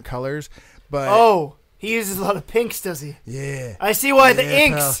vibrant colors. But he uses a lot of pinks, does he? Yeah. I see why the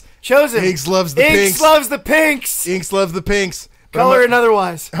Inks chose him. Inks loves the pinks. Inks loves the pinks. Inks loves the pinks. Color and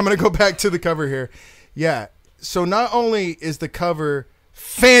otherwise. I'm going to go back to the cover here. Yeah. So not only is the cover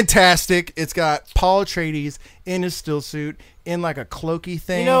fantastic, it's got Paul Atreides in his still suit in like a cloaky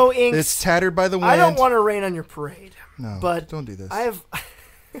thing. Inks, that's tattered by the wind. I don't want to rain on your parade. No, but don't do this. I have.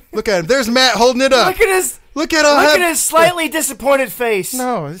 Look at him. There's Matt holding it up. Look at his slightly disappointed face.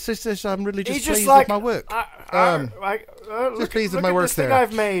 No, it's just I'm really just pleased like, with my work. Just pleased with my work there. Thing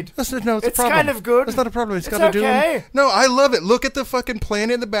I've made. No, it's a problem. Kind of good. It's not a problem. It's got okay. to do. No, I love it. Look at the fucking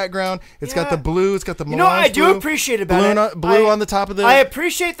planet in the background. It's got the blue. It's got the melange I do blue, appreciate about blue on the top of the. I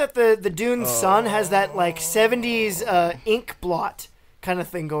appreciate that the Dune sun has that like 70s ink blot kind of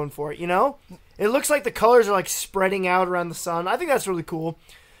thing going for it. It looks like the colors are like spreading out around the sun. I think that's really cool.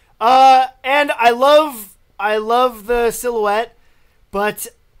 And I love the silhouette, but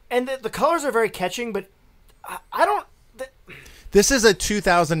the colors are very catching. But I don't. This is a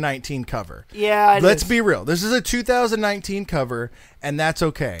 2019 cover. Yeah, let's be real. This is a 2019 cover, and that's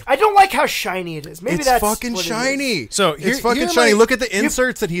okay. I don't like how shiny it is. Maybe it's that's fucking what shiny. So it's fucking shiny. Look at the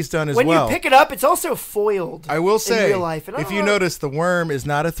inserts that he's done as well. When you pick it up, it's also foiled. I will say, in real life. If you notice, the worm is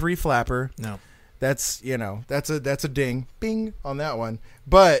not a 3-flapper. No, that's a ding, bing on that one.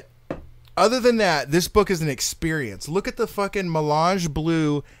 But other than that, this book is an experience. Look at the fucking melange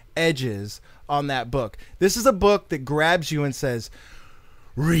blue edges on that book. This is a book that grabs you and says,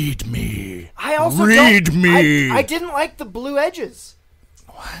 "Read me." I also read me. I didn't like the blue edges.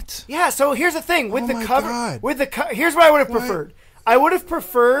 What? Yeah. So here's the thing with the cover. God. Here's what I would have preferred. I would have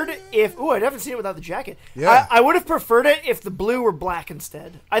preferred if. I haven't seen it without the jacket. Yeah. I would have preferred it if the blue were black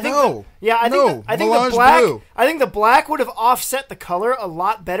instead. I think. I think the black. Blue. I think the black would have offset the color a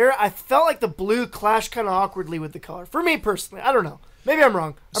lot better. I felt like the blue clashed kind of awkwardly with the color. For me personally, I don't know. Maybe I'm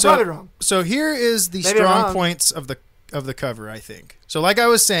wrong. I'm probably wrong. So here is the strong points of the cover, I think. So like I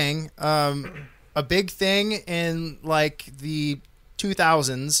was saying, a big thing in like the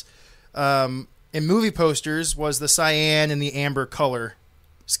 2000s in movie posters was the cyan and the amber color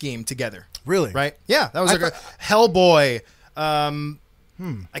scheme together. Really? Right? Yeah, that was like a Hellboy.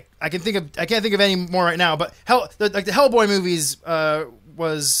 I can't think of any more right now, but the Hellboy movies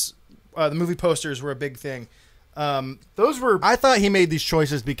was the movie posters were a big thing. Those were. I thought he made these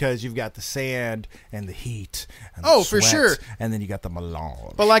choices because you've got the sand and the heat. And the sweat, for sure. And then you got the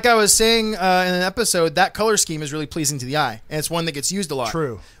melange. But like I was saying in an episode, that color scheme is really pleasing to the eye, and it's one that gets used a lot.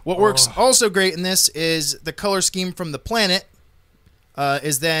 True. What works also great in this is the color scheme from the planet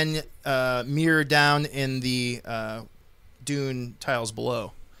is then mirrored down in the dune tiles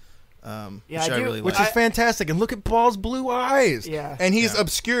below. Which is fantastic. And look at Paul's blue eyes. Yeah. And he's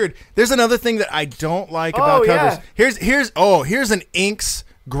obscured. There's another thing that I don't like about covers. Yeah. Here's an Inks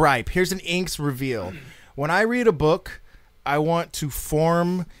gripe. Here's an Inks reveal. When I read a book, I want to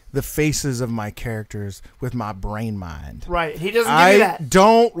form the faces of my characters with my brain mind. Right. He doesn't give you that. I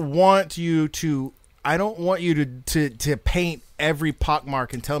don't want you to paint every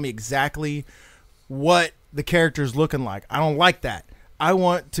pockmark and tell me exactly what the character's looking like. I don't like that. I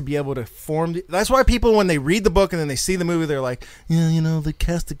want to be able to form. That's why people, when they read the book and then they see the movie, they're like, yeah, they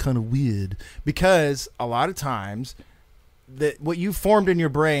cast it kind of weird. Because a lot of times, that what you formed in your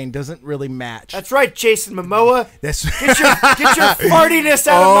brain doesn't really match. That's right, Jason Momoa. Get your fartiness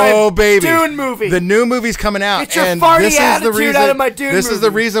out of my Dune movie. The new movie's coming out. Get your farty attitude out of my Dune movie. This is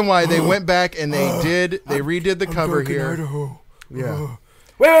the reason why they went back and they redid the cover here. Idaho. Yeah.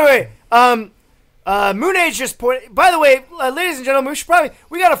 Wait. Moon Age just pointed. By the way, ladies and gentlemen,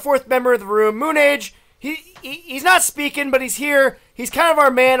 we got a fourth member of the room. Moon Age, he's not speaking, but he's here. He's kind of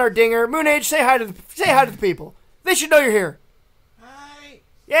our man, our dinger. Moon Age, say hi to the people. They should know you're here. Hi.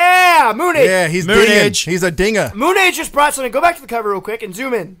 Yeah, Moon Age. Yeah, he's Moon Age. He's a dinger. Moon Age just brought something. Go back to the cover real quick and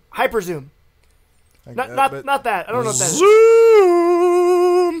zoom in. Hyper zoom. Not that. I don't know what that is.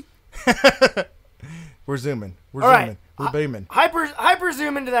 Zoom. We're zooming. We're zooming. Right. We're beaming. Hyper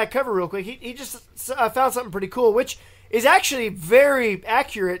zoom into that cover real quick. He just found something pretty cool, which is actually very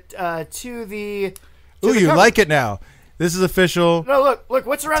accurate to the. Ooh, you like it now? This is official. No, look.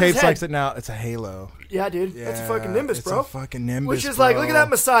 What's around his head? Tapes likes it now. It's a halo. Yeah, dude. Yeah, that's a fucking Nimbus, bro. It's a fucking Nimbus, which is like, look at that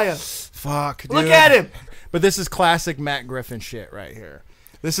Messiah. Fuck, dude. Look at him. But this is classic Matt Griffin shit right here.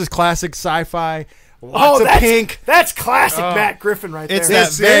 This is classic sci-fi. Lots of pink. That's classic Matt Griffin right there. It's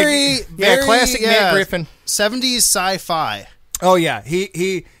that very classic Matt Griffin. 70s sci-fi. Oh yeah,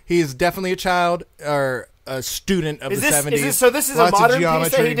 he is definitely a child or a student of the 70s. So this is a modern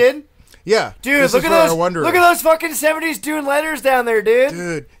piece that he did? Yeah, dude, look at those fucking 70s Dune letters down there, dude.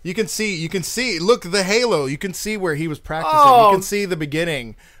 Dude, you can see. Look, the halo. You can see where he was practicing. Oh. You can see the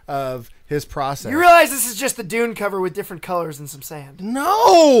beginning of his process. You realize this is just the Dune cover with different colors and some sand.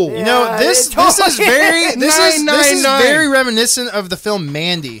 No, Yeah, this is very reminiscent of the film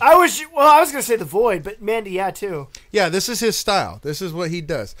Mandy. I was gonna say The Void, but Mandy, yeah, too. Yeah, this is his style. This is what he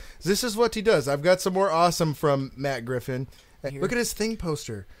does. I've got some more awesome from Matt Griffin. Look at his thing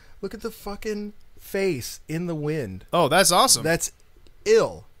poster. Look at the fucking face in the wind. Oh, that's awesome. That's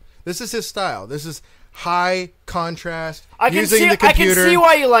ill. This is his style. This is high contrast. I can see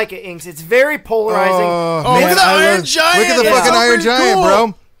why you like it, Inks. It's very polarizing. Man, look at the Iron Giant. Look at the fucking Iron Giant,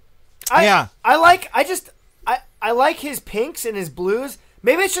 bro. I like his pinks and his blues.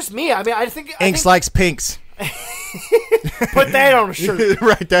 Maybe it's just me. I mean, I think Inks likes pinks. Put that on a shirt.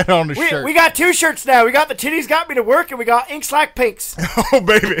 Write that on a shirt. We got 2 shirts now. We got the Titties Got Me to Work, and we got Inks Like Pinks. Oh,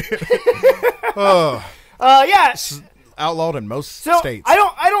 baby. Yeah. Outlawed in most states.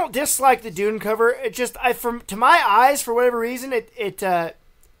 I don't dislike the Dune cover. It just to my eyes, for whatever reason, it I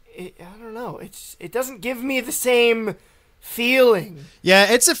don't know. It doesn't give me the same feeling.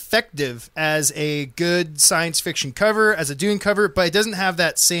 Yeah, it's effective as a good science fiction cover, as a Dune cover, but it doesn't have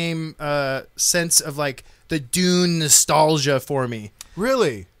that same sense of like the Dune nostalgia for me.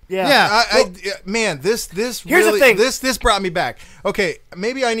 Really? Yeah. Man, this Here's really, the thing. This brought me back. Okay,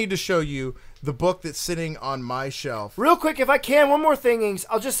 maybe I need to show you the book that's sitting on my shelf. Real quick, if I can, one more thing, Inks.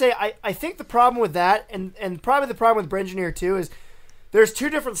 I'll just say I think the problem with that, and probably the problem with Brengineer too, is there's 2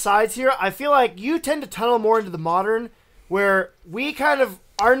 different sides here. I feel like you tend to tunnel more into the modern, where we kind of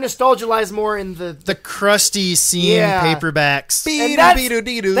our nostalgia lies more in the crusty scene paperbacks. And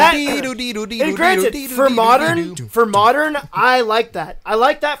granted, for modern, I like that. I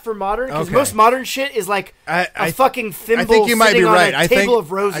like that for modern because most modern shit is like a fucking thimble. I think you might be right. On a table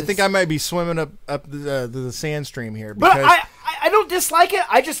of roses. I think I might be swimming up the sand stream here. But I don't dislike it.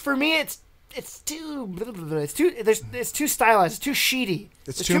 I just, for me, it's too too stylized. It's too sheety.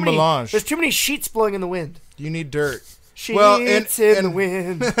 It's too melange. There's too many sheets blowing in the wind. You need dirt. Sheets in the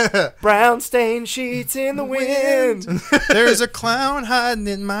wind. Brown stained sheets in the wind. There's a clown hiding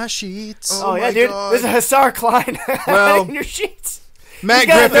in my sheets. Oh yeah, dude. God. There's a Hussar Klein hiding in your sheets. Matt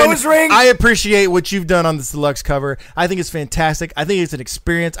Griffin, I appreciate what you've done on this deluxe cover. I think it's fantastic. I think it's an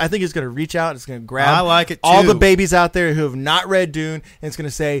experience. I think it's going to reach out. It's going to grab all the babies out there who have not read Dune, and it's going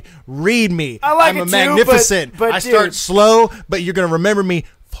to say, read me. I'm a magnificent. But I start slow, but you're going to remember me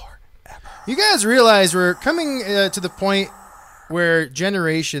forever. You guys realize we're coming to the point where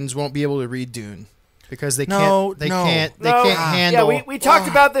generations won't be able to read Dune. Because they can't handle. Yeah, we talked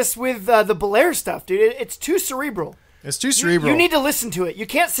about this with the Belair stuff, dude. It's too cerebral. It's too cerebral. You need to listen to it. You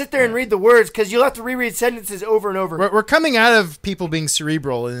can't sit there and read the words because you'll have to reread sentences over and over. We're coming out of people being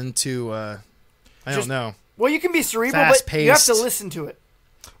cerebral into, I don't know. Well, you can be cerebral, but you have to listen to it.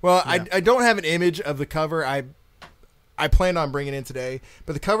 Well, yeah. I don't have an image of the cover I planned on bringing in today,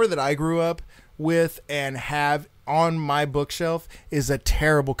 but the cover that I grew up with and have on my bookshelf is a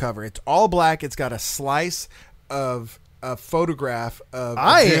terrible cover. It's all black. It's got a slice of a photograph of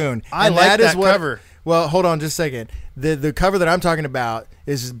Dune. I like that cover. Well, hold on just a second. The cover that I'm talking about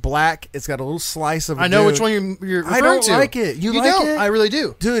is black. It's got a little slice of. I know which one you're referring to. I don't like it. You like don't. it? I really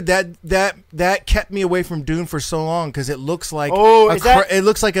do, dude. That kept me away from Dune for so long because it looks like it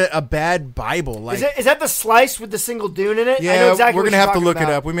looks like a bad Bible. Like, is that the slice with the single Dune in it? Yeah, I know exactly we're gonna have to look it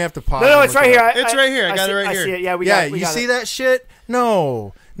up. We may have to pause. No, it's right here. It's right here. I got it right here. I see it. Yeah, we got it. You see that shit?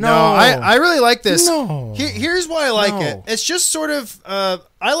 No. I really like this. No. Here's why I like it. It's just sort of,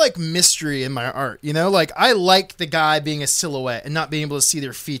 I like mystery in my art, you know? Like, I like the guy being a silhouette and not being able to see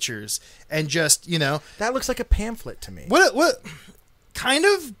their features and just, you know. That looks like a pamphlet to me. What kind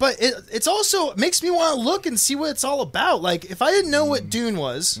of, but it's also, it makes me want to look and see what it's all about. Like, if I didn't know what Dune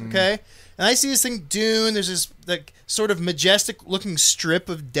was, okay, and I see this thing, Dune, there's this, like, sort of majestic looking strip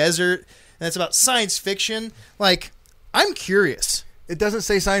of desert, and it's about science fiction, like, I'm curious. It doesn't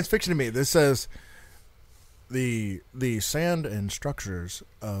say science fiction to me. This says the sand and structures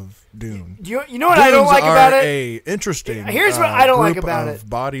of Dune. You know what I don't like about it? Interesting. Here's what I don't like about it.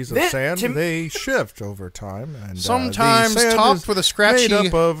 Bodies of sand. They shift over time, and sometimes topped with a scratchy made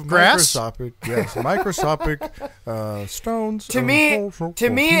up of grass. Microscopic stones. To me,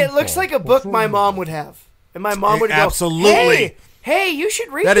 it looks like a book my mom would have, and my mom would go, absolutely. Hey, you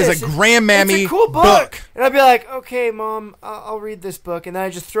should read this. That is a grandmammy It's a cool book. And I'd be like, okay, Mom, I'll read this book. And then I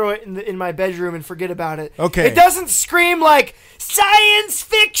just throw it in my bedroom and forget about it. Okay. It doesn't scream like, science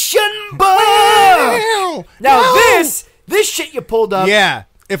fiction book! Now, this shit you pulled up. Yeah.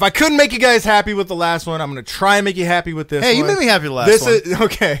 if I couldn't make you guys happy with the last one, I'm going to try and make you happy with this one. Hey, you made me happy with the last one. Is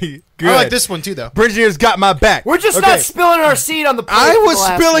okay. Good. I like this one too, though. Brengineer's got my back. We're just not spilling our seed on the plate. I was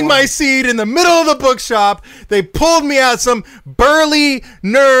spilling my seed in the middle of the bookshop. They pulled me out, some burly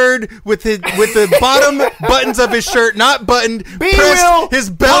nerd with the bottom buttons of his shirt not buttoned, pressed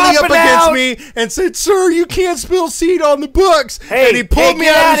his belly up against me and said, "Sir, you can't spill seed on the books." Hey, and he pulled me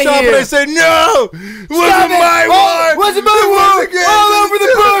out of the shop, and I said, "No, it wasn't my one. Wasn't my one. All over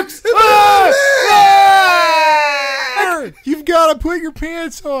the books." You've got to put your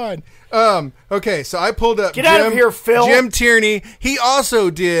pants on. Okay, so I pulled up. Get out of here, Phil. Jim Tierney. He also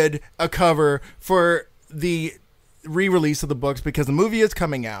did a cover for the re-release of the books because the movie is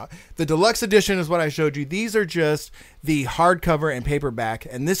coming out. The deluxe edition is what I showed you. These are just the hardcover and paperback,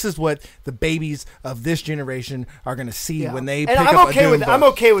 and this is what the babies of this generation are going to see when they pick up a Dune book. I'm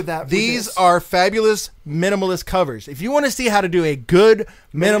okay with that. These are fabulous minimalist covers. If you want to see how to do a good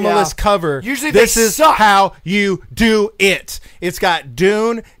minimalist cover, usually this is how you do it. It's got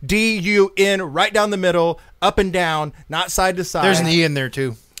Dune, D-U-N, right down the middle, up and down, not side to side. There's an E in there,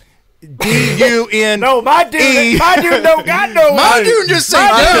 too. D-U-N. No, my dude don't got no. My dude just say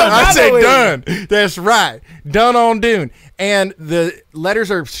done. I say done. That's right. Done on Dune. And the letters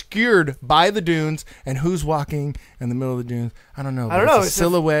are obscured by the dunes and who's walking in the middle of the dunes. I don't know. I don't know. It's a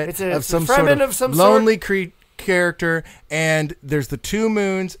silhouette of some sort of lonely character, and there's the two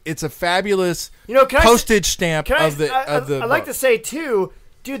moons. It's a fabulous postage stamp of the I'd like to say too,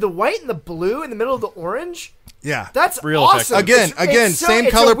 dude, the white and the blue in the middle of the orange. Yeah, that's real awesome. Again,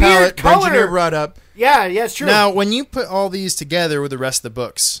 same color palette. Brengineer brought up. Yeah, it's true. Now, when you put all these together with the rest of the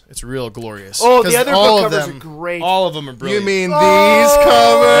books, it's real glorious. Oh, the other book covers are great. All of them are brilliant. You mean these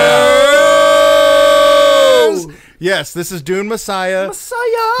covers? Yes, this is Dune Messiah.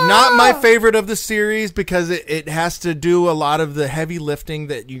 Not my favorite of the series because it has to do a lot of the heavy lifting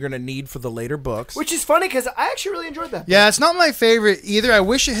that you're going to need for the later books. Which is funny because I actually really enjoyed that. Yeah, it's not my favorite either. I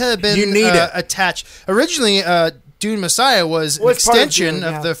wish it had been attached. Originally, Dune Messiah was an extension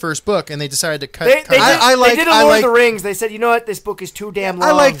of the first book, and they decided to cut. They did a Lord of the Rings. They said, you know what, this book is too damn long.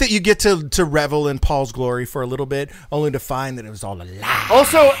 I like that you get to revel in Paul's glory for a little bit, only to find that it was all a lie.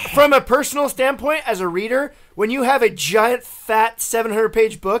 Also, from a personal standpoint, as a reader, when you have a giant, fat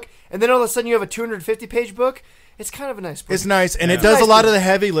 700-page book, and then all of a sudden you have a 250-page book, it's kind of a nice book. It's nice, and it does a lot of the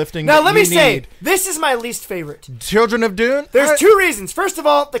heavy lifting. Now, let me say, this is my least favorite. Children of Dune? There's two reasons. First of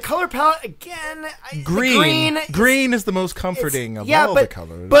all, the color palette, again, green is the most comforting of all the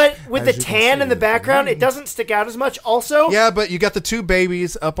colors. But with the tan in the background, it doesn't stick out as much. Also, yeah, but you got the two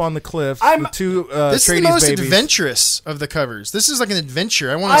babies up on the cliffs. This is the most adventurous of the covers. This is like an adventure.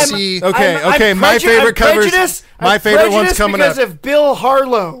 I want to see. Okay, my favorite covers. My favorite one's coming up because of Bill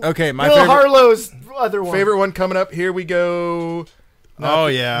Harlow. Okay, my Bill Harlow's other one. Favorite one coming up. Here we go.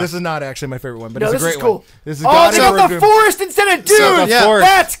 This is not actually my favorite one, but it's a great one. This is they got the forest instead of Dune.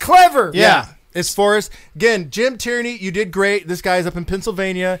 That's clever. Yeah. It's forest. Again, Jim Tierney, you did great. This guy's up in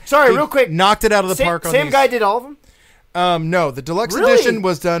Pennsylvania. Sorry, real quick. Knocked it out of the park on these. Same guy did all of them? No, the deluxe edition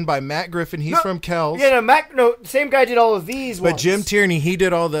was done by Matt Griffin. He's from Kells. Yeah, same guy did all of these ones. But Jim Tierney, he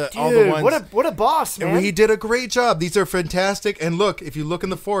did all the ones. What a boss, man. And he did a great job. These are fantastic. And look, if you look in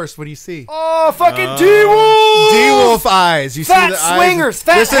the forest, what do you see? Oh, fucking D-Wolf! D-Wolf eyes. You fat see the swingers,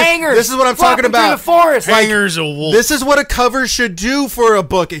 eyes? fat hangers. This is what I'm talking about. The forest. Hangers of wolf. This is what a cover should do for a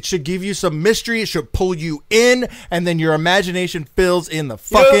book. It should give you some mystery. It should pull you in, and then your imagination fills in the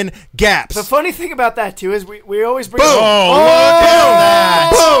fucking gaps. The funny thing about that, too, is we always bring Boom!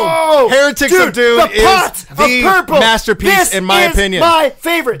 Heretics of Dune is the masterpiece, in my opinion. My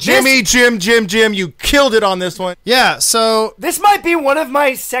favorite. Jim, you killed it on this one. Yeah, so this might be one of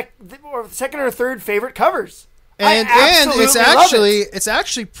my second or third favorite covers. And it's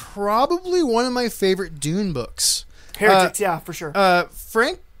actually probably one of my favorite Dune books. Heretics, yeah, for sure.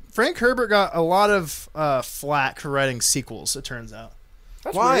 Frank Herbert got a lot of flack for writing sequels, it turns out.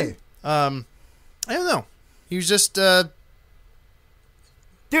 That's why? Weird. I don't know. He was just dude,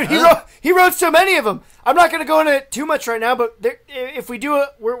 he wrote so many of them. I'm not going to go into it too much right now, but if we do it,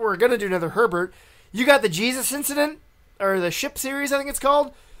 we're going to do another Herbert. You got the Jesus Incident, or the Ship series, I think it's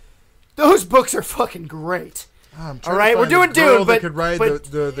called. Those books are fucking great. All right, we're doing Dune, but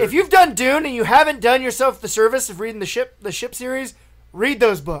if you've done Dune and you haven't done yourself the service of reading the ship series, read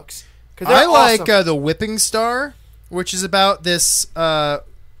those books. I like The Whipping Star, which is about this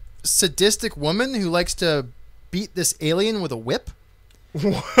sadistic woman who likes to beat this alien with a whip.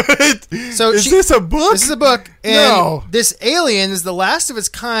 What? So is this a book? This is a book. And this alien is the last of its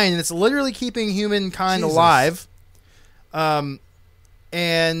kind, and it's literally keeping humankind alive. And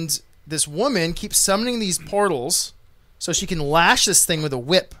this woman keeps summoning these portals so she can lash this thing with a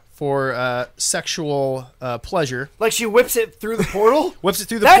whip for sexual pleasure. Like she whips it through the portal? Whips it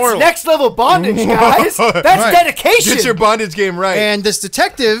through the portal. That's next level bondage, guys. That's dedication. Get your bondage game right. And this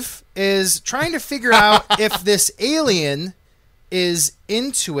detective is trying to figure out if this alien is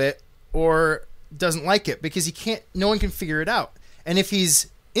into it or doesn't like it, because no one can figure it out. And if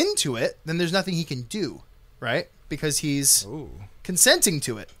he's into it, then there's nothing he can do, right? Because he's consenting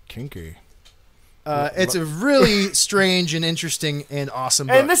to it. Kinky. It's a really strange and interesting and awesome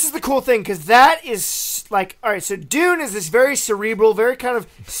book. And this is the cool thing, because that is like, all right, so Dune is this very cerebral, very kind of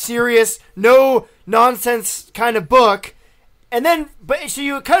serious, no nonsense kind of book. And then, so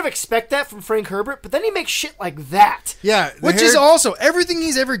you kind of expect that from Frank Herbert, but then he makes shit like that. Yeah. Which is also, everything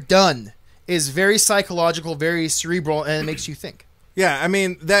he's ever done is very psychological, very cerebral, and it makes you think. Yeah, I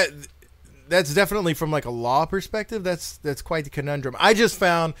mean, that's definitely from like a law perspective. That's quite the conundrum. I just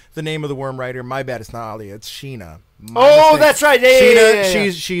found the name of the worm writer. My bad, it's not Alia. It's Sheena. Oh, that's right. Yeah.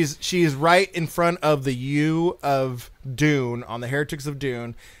 She's right in front of the U of Dune on the Heretics of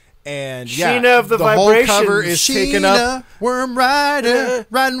Dune, and Sheena of the whole vibration. cover is taken up. Worm rider,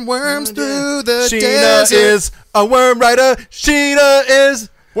 riding worms through the Sheena desert. is a worm rider. Sheena is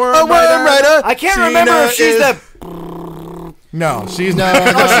a worm rider. I can't remember if she's the. No, she's no.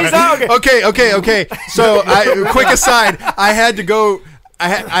 not. Oh, she's not. Okay. So, quick aside, I had to go.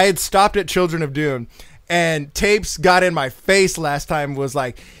 I had stopped at Children of Dune, and Tapes got in my face last time. Was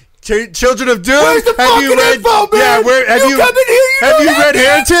like, Children of Dune. Where's the fucking info, man? Yeah, have you come in here? Have you read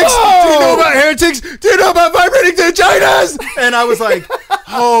Heretics? Do you know about Heretics? Do you know about vibrating vaginas? And I was like,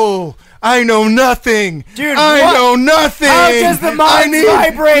 oh. I know nothing. Dude, I know nothing. How does the mind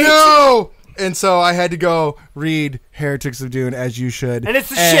vibrate? No. And so I had to go read Heretics of Dune, as you should. And it's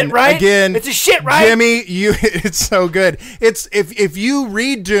the shit, right? Again, it's a shit, right? Jimmy, it's so good. It's if you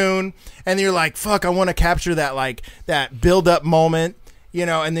read Dune and you're like, fuck, I want to capture that build up moment,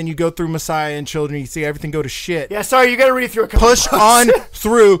 and then you go through Messiah and Children, you see everything go to shit. Yeah, sorry, you got to read through a couple Push books. on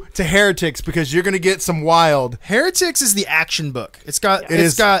through to Heretics, because you're going to get some wild. Heretics is the action book. It's got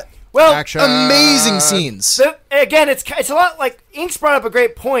action. Amazing scenes. Again, it's a lot like Ink's brought up a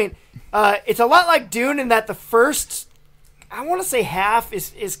great point. It's a lot like Dune in that the first, I want to say half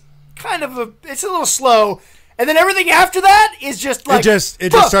is kind of it's a little slow, and then everything after that is just like it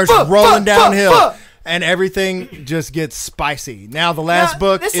just starts rolling downhill, and everything just gets spicy. Now the last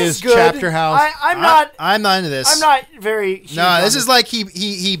book is Chapter House. I'm not into this. I'm not very. No, this is like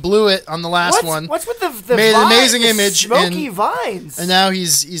he blew it on the last one. What's with the made vines, an amazing image, smoky vines, and now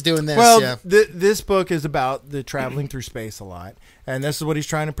he's doing this. Well, yeah. This book is about the traveling through space a lot. And this is what he's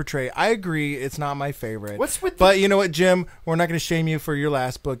trying to portray. I agree, it's not my favorite. But you know what, Jim? We're not going to shame you for your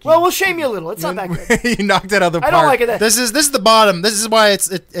last book. Well, we'll shame you a little. It's not that good. You knocked it out of the park. I don't like it. This is the bottom. This is why it's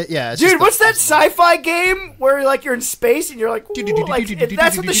dude, what's that sci-fi game where like you're in space and you're like,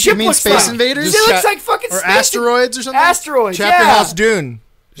 that's what the ship looks Space like. Invaders? It looks like fucking or asteroids or something. Asteroids. Chapter House Dune.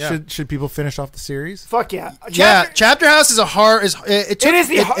 Yeah. Should people finish off the series? Fuck yeah. Chapter House is a hard. It's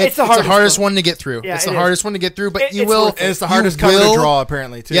the hardest one to get through. Yeah, it's the hardest one to get through, but it's the hardest cover to draw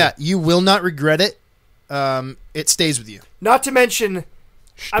apparently too. Yeah, you will not regret it. It stays with you. Not to mention,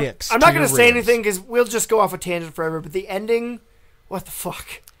 I'm not going to say anything because we'll just go off a tangent forever. But the ending, what the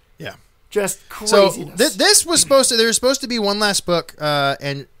fuck? Yeah, just craziness. So this was supposed to. There was supposed to be one last book,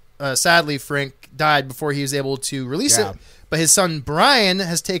 and sadly Frank died before he was able to release it. But his son Brian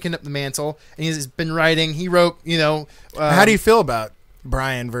has taken up the mantle, and he's been writing. He wrote, how do you feel about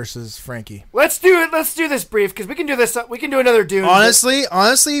Brian versus Frankie? Let's do it. Let's do this brief because we can do this. We can do another Dune. Honestly,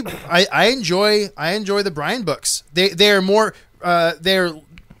 I enjoy the Brian books. They're more. I heard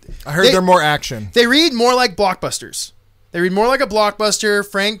they're more action. They read more like blockbusters. They read more like a blockbuster.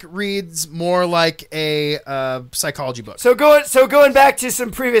 Frank reads more like a psychology book. So going back to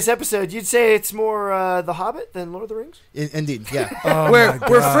some previous episodes, you'd say it's more The Hobbit than Lord of the Rings? Indeed, yeah. Where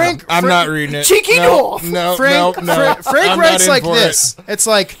Frank, I'm not reading it. Cheeky dwarf. No, Frank writes like this. It's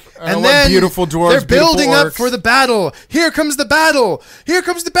like, and then beautiful dwarves, they're building orcs. up for the battle. Here comes the battle. Here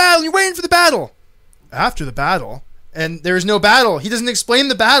comes the battle. You're waiting for the battle. After the battle. And there is no battle. He doesn't explain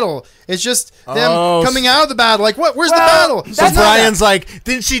the battle. It's just them coming out of the battle. Like, what? Where's the battle? So Brian's like,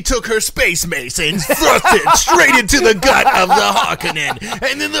 then she took her space mace and thrust it straight into the gut of the Harkonnen.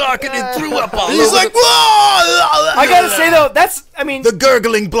 And then the Harkonnen threw up all over. He's like, whoa! I gotta say, though, the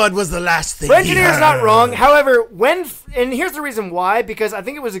gurgling blood was the last thing Brengineer's not wrong. However, and here's the reason why, because I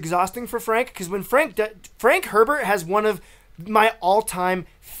think it was exhausting for Frank, because when Frank Herbert has one of my all-time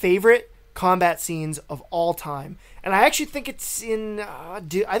favorite combat scenes of all time. And I actually think it's in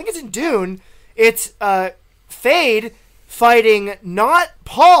Dune. It's Fade fighting not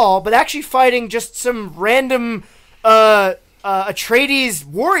Paul, but actually fighting just some random Atreides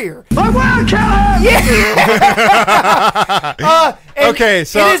warrior. I will kill him! Yeah. Okay,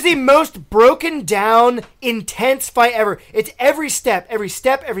 so it is the most broken down, intense fight ever. It's every step,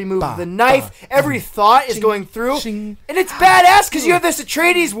 every move of the knife, every thought is going through, and it's badass because you have this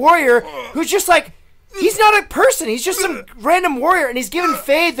Atreides warrior who's just like, he's not a person, he's just some random warrior, and he's giving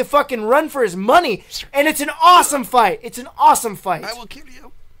Fade the fucking run for his money, and it's an awesome fight. It's an awesome fight. I will kill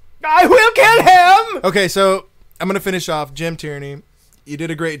you. I will kill him. Okay, so I'm gonna finish off. Jim Tierney, you did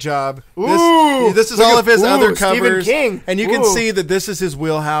a great job. Ooh, this is all of his other Stephen covers, King. and you can see that this is his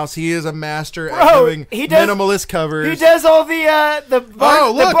wheelhouse. He is a master at Bro, doing he does- minimalist covers. He does all the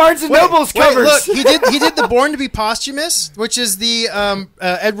Barnes and Nobles covers. Look, he did the Born to be Posthumous, which is the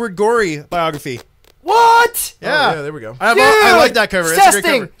Edward Gorey biography. What? Yeah, yeah, there we go. I like that cover. It's a great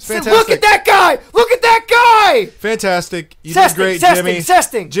cover. It's fantastic. Look at that guy! Look at that guy! Fantastic. You did great, Jimmy.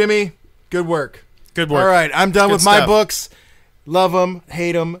 Jimmy, good work. Good work. All right, I'm done Good with my stuff. books. Love them,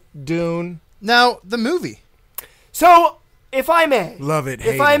 hate them. Dune. Now, the movie. So, if I may. Love it,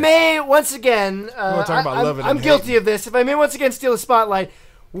 hate If I it. may, once again. wanna talk about love it I'm and guilty hate. of this. If I may once again steal the spotlight.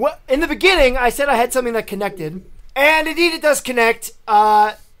 In the beginning, I said I had something that connected. And indeed it does connect.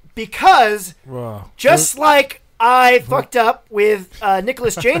 Because, just like I fucked up with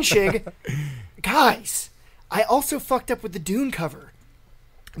Nicholas Janeshig, guys, I also fucked up with the Dune cover.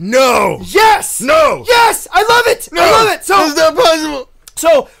 No! Yes! No! Yes! I love it! No! I love it! So, it's not possible!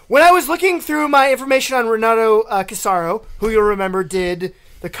 So, when I was looking through my information on Renato Casaro, who you'll remember did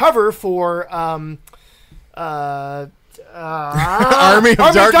the cover for Army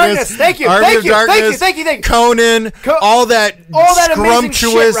of Darkness. Thank you. Army Thank of you. Darkness. Thank you. Conan. all that amazing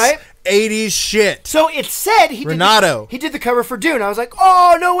scrumptious shit, right? 80s shit. So it said he Renato. did the cover for Dune. I was like,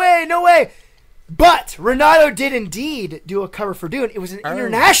 oh, no way. But Renato did indeed do a cover for Dune. It was an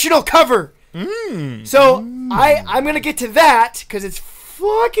international cover. So I'm going to get to that because it's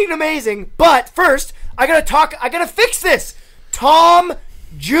fucking amazing. But first, I got to fix this. Tom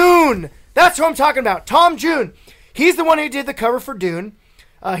Jung. That's who I'm talking about. Tom Jung. He's the one who did the cover for Dune.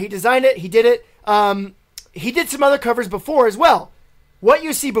 He designed it. He did it. He did some other covers before as well. What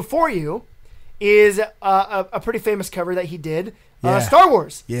you see before you is a pretty famous cover that he did. Star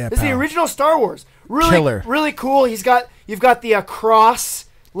Wars. Yeah, this is the original Star Wars. Really, Killer. Really cool. You've got the cross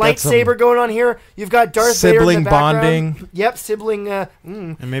lightsaber going on here. You've got Darth Vader in sibling the background. bonding. Yep, sibling.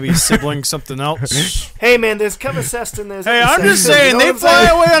 And maybe sibling something else. Hey man, there's Kevin Seston. Hey, I'm just saying, they fly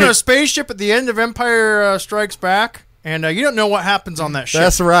away on a spaceship at the end of Empire Strikes Back, and you don't know what happens on that ship.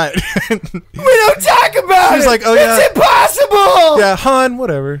 That's right. We don't talk about She's it. like, oh, yeah. It's impossible. Yeah, Han,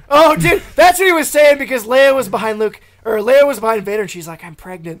 whatever. Oh, dude, that's what he was saying because Leia was behind Leia was behind Vader, and she's like, I'm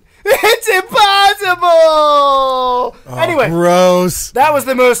pregnant. It's impossible. Anyway, Gross. that was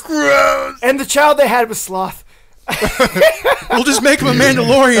the most Gross. And the child they had was Sloth. We'll just make him a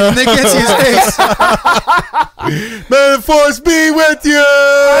Mandalorian, and they can't see his face. May the Force be with you.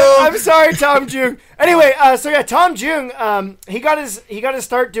 I'm sorry, Tom Jung. Anyway, Tom Jung, he got his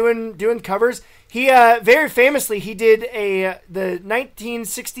start doing covers. He very famously he did the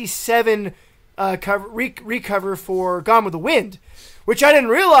 1967 recover for Gone with the Wind, which I didn't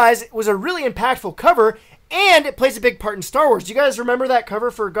realize was a really impactful cover, and it plays a big part in Star Wars. Do you guys remember that cover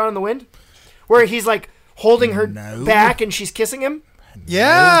for Gone in the Wind, where he's like holding her back and she's kissing him?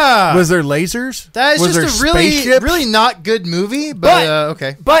 Yeah. Was there lasers? That is was just there a really, spaceships? really not good movie, but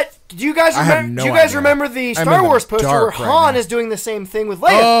okay. But do you guys I have remember? no do you guys idea. remember the I'm Star in the Wars poster where dark right Han now. is doing the same thing with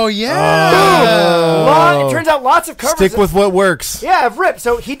Leia? Oh yeah. It turns out lots of covers. Stick with what works. Yeah, I've ripped.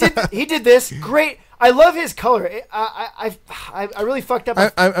 So he did this great. I love his color. I really fucked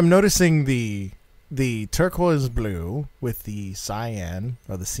up. I'm noticing the turquoise blue with the cyan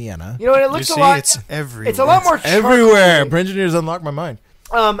or the sienna. You know what? It looks a lot. It's everywhere. It's a lot more Everywhere. charcoal-y. Brengineer's unlocked my mind.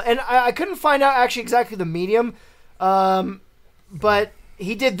 And I couldn't find out actually exactly the medium, but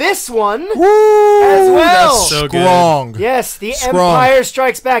he did this one as well. That's So good. strong. Yes, the Strong. Empire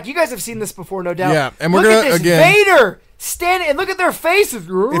Strikes Back. You guys have seen this before, no doubt. Yeah, and we're look gonna at this again. Vader standing and look at their faces. If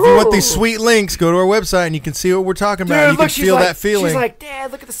you want these sweet links, go to our website and you can see what we're talking about. Dude, You can she's feel like, that feeling. She's like,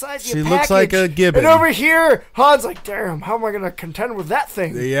 Dad, look at the size of She your looks like package." a gibbon. And over here, Han's like, damn, how am I going to contend with that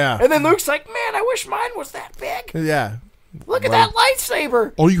thing? Yeah. And then Luke's like, man, I wish mine was that big. Yeah. Look at that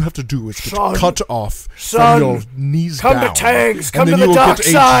lightsaber. All you have to do is get Son. cut off Son. from your knees Come to down. tanks. Come and then to the you will dark get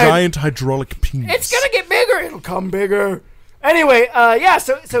side. a giant hydraulic penis. It's going to get bigger. It'll come bigger. Anyway,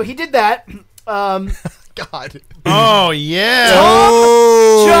 so he did that. God. Oh yeah.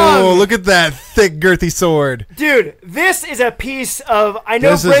 Jung, Oh, look at that thick, girthy sword. Dude, this is a piece of... I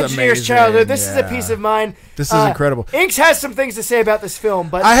know Brengineer's childhood. This is a piece of mine. This is incredible. Inks has some things to say about this film,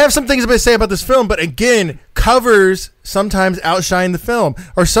 but... I have some things to say about this film, but again, covers sometimes outshine the film.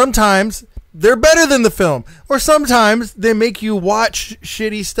 Or sometimes... they're better than the film. Or sometimes they make you watch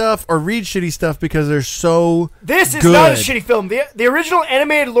shitty stuff or read shitty stuff because they're so This is good. not a shitty film. The original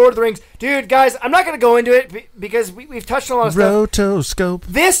animated Lord of the Rings... Dude, guys, I'm not going to go into it because we've touched on a lot of stuff. Rotoscope.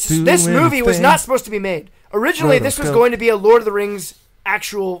 This movie was not supposed to be made. Originally, this was going to be a Lord of the Rings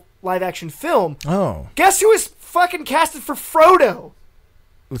actual live-action film. Oh. Guess who was fucking casted for Frodo?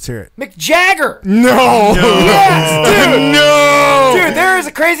 Let's hear it. Mick Jagger. No. Yes, dude. No. Dude, there is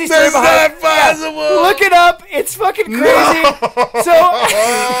a crazy story behind it. That's not possible. Yeah, look it up. It's fucking crazy. So,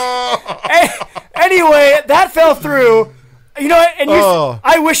 anyway, that fell through. You know what? And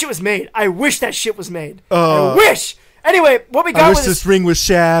I wish it was made. I wish that shit was made. I wish. Anyway, what we got was this ring was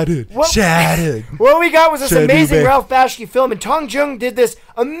shattered. Shattered. What we got was this Shattered, amazing babe. Ralph Bakshi film, and Tom Jung did this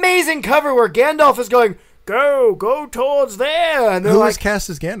amazing cover where Gandalf is going, go towards there. And they're Who like, was cast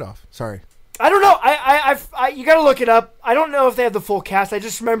as Gandalf? Sorry. I don't know. I you got to look it up. I don't know if they have the full cast. I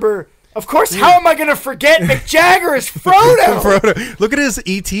just remember. Of course, how am I going to forget Mick Jagger as Frodo? Frodo. Look at his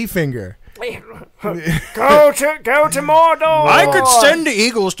ET finger. Go to Mordor. I could send the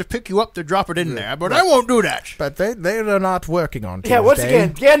Eagles to pick you up to drop it in there, but I won't do that. But they're not working on Tuesday. Yeah, once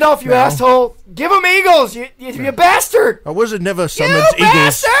again, Gandalf, you asshole. Give him Eagles, you bastard. I was never summoned You Eagles.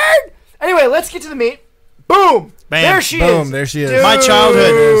 bastard. Anyway, let's get to the meat. Boom. Bam. There she is. Boom, there she is. Dude. My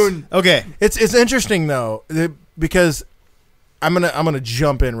childhood. Okay. It's interesting though because I'm gonna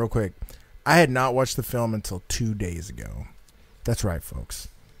jump in real quick. I had not watched the film until 2 days ago. That's right, folks.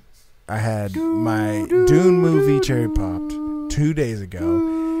 I had my Dune movie cherry popped 2 days ago,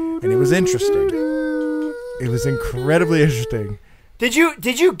 and it was interesting. It was incredibly interesting. Did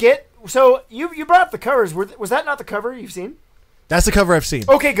you get? So you brought up the covers. Was that not the cover you've seen? That's the cover I've seen.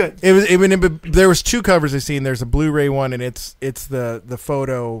 Okay, good. There was two covers I've seen. There's a Blu-ray one, and it's the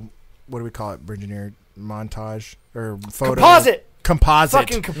photo. What do we call it? Brengineer montage or photo composite,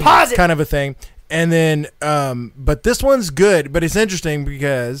 fucking composite, kind of a thing. And then, but this one's good. But it's interesting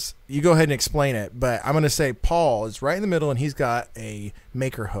because you go ahead and explain it. But I'm gonna say Paul is right in the middle, and he's got a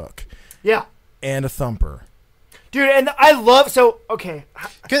maker hook, yeah, and a thumper. Dude, and I love okay.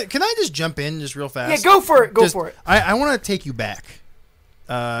 Can I just jump in just real fast? Yeah, go for it. Go for it. I want to take you back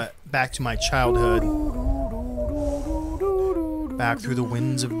to my childhood, back through the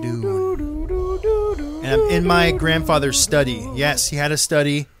winds of Dune. And I'm in my grandfather's study. Yes, he had a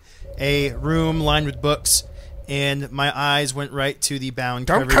study, a room lined with books, and my eyes went right to the bound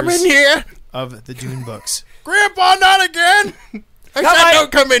covers. Don't come in here of the Dune books. Grandpa, not again. I said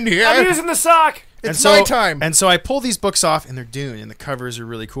don't come in here. I'm using the sock. It's my time. And so I pull these books off, and they're Dune, and the covers are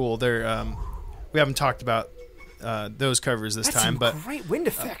really cool. They're we haven't talked about those covers this time, but great wind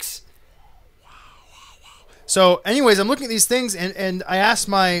effects. So, anyways, I'm looking at these things, and I asked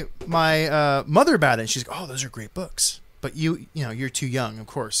my mother about it, and she's like, "Oh, those are great books, but you're too young." Of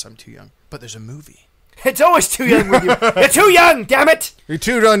course, I'm too young. But there's a movie. It's always too young with you. You're too young, damn it. You're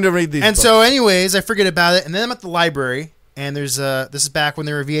too young to read these. And books. so, anyways, I forget about it, and then I'm at the library. And there's this is back when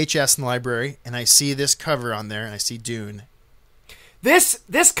there were VHS in the library, and I see this cover on there, and I see Dune. This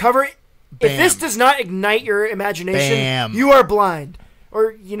cover, Bam. if this does not ignite your imagination, Bam. you are blind,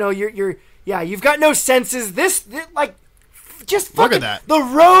 or you've got no senses. This like, just fucking Look at that. The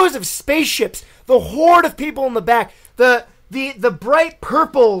rows of spaceships, the horde of people in the back, the bright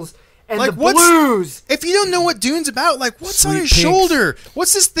purples. And like the blues. If you don't know what Dune's about, like what's on his Sweet pinks. shoulder?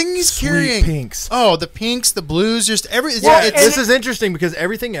 What's this thing he's Sweet carrying? pinks. Oh, the pinks, the blues, just everything. Well, This is interesting because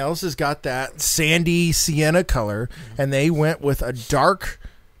everything else has got that sandy sienna color, and they went with a dark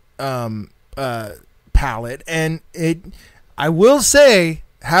palette. And I will say,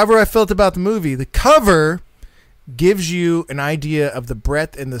 however I felt about the movie, the cover gives you an idea of the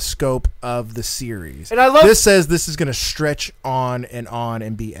breadth and the scope of the series. And I love this says this is going to stretch on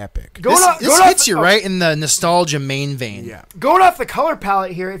and be epic. This hits you right in the nostalgia main vein. Yeah. Going off the color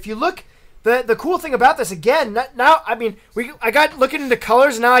palette here, if you look, the cool thing about this again, now I mean I got looking into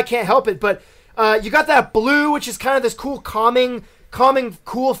colors and now I can't help it, but you got that blue, which is kind of this cool calming,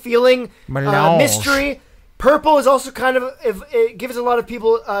 cool feeling, mystery. Purple is also kind of, it gives a lot of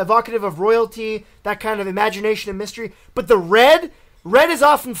people evocative of royalty, that kind of imagination and mystery. But the red is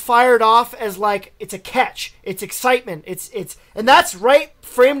often fired off as like, it's a catch, it's excitement, and that's right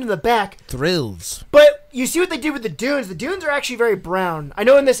framed in the back. Thrills. But you see what they did with the dunes. The dunes are actually very brown. I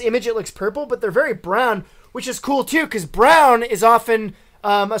know in this image it looks purple, but they're very brown, which is cool too, because brown is often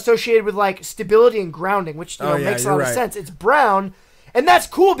associated with like stability and grounding, which makes a lot of sense. It's brown. And that's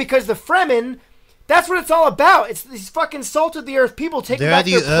cool because the Fremen, that's what it's all about. It's these fucking salt of the earth people taking back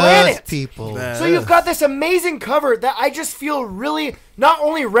their planet. Earth people. So you've got this amazing cover that I just feel really not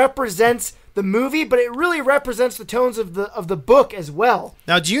only represents the movie, but it really represents the tones of the book as well.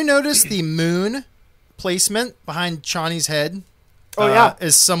 Now, do you notice the moon placement behind Chani's head? Oh, yeah.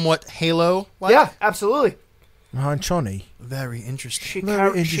 Is somewhat halo-like? Yeah, absolutely. Chani. Very interesting.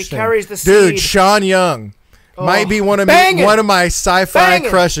 She carries the seed. Dude, Sean Young might be one of my sci-fi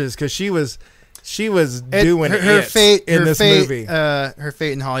crushes because she was doing her fate in this movie. Her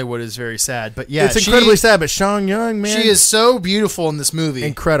fate in Hollywood is very sad, but yeah, it's incredibly sad. But Sean Young, man, she is so beautiful in this movie.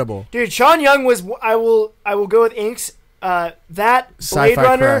 Incredible, dude. Sean Young was. I will go with Inks. That sci-fi Blade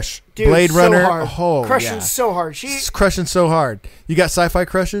Runner, crush. Dude, Blade Runner, so hard. Crushing yeah. so hard. She's crushing so hard. You got sci-fi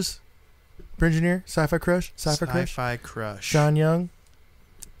crushes, Brengineer? Sci-fi crush, sci-fi crush. Sean Young.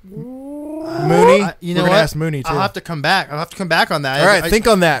 Mooney, you know what? Ask Mooney too. I'll have to come back on that. All right, think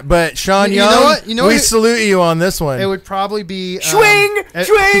on that. But Sean Young, we salute you on this one. It would probably be swing.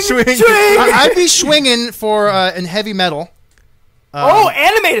 I'd be swinging for in heavy metal.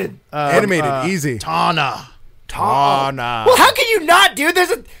 Animated, easy. Tana. Well, how can you not, dude?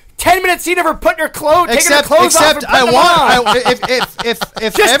 There's a 10-minute scene of her putting her clothes, taking her clothes off, and putting them on.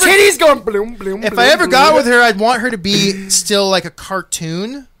 If just ever, titties going bloom, bloom. If I ever got with her, I'd want her to be still like a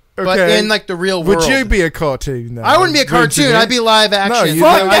cartoon. But in like the real world. Would you be a cartoon? Though? I wouldn't be a cartoon. I'd be live action. No,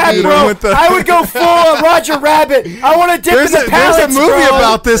 fuck that, bro. I would go full on Roger Rabbit. I want to dip in the pallets, There's a movie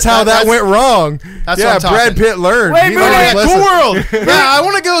about this, how that went wrong. That's what I'm talking. Brad Pitt learned. Wait, Cool World. Yeah, I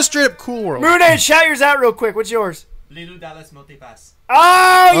want to go straight up Cool World. Moonade, shout yours out real quick. What's yours? Little Dallas Multipass.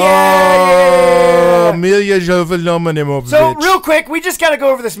 Oh, yeah. Amelia Jovanominimovic. So, real quick, we just got to go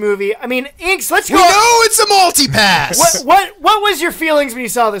over this movie. I mean, Inks, let's go. We know it's a multipass. What was your feelings when you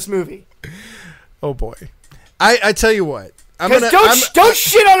saw this movie? Oh, boy. I tell you what. Don't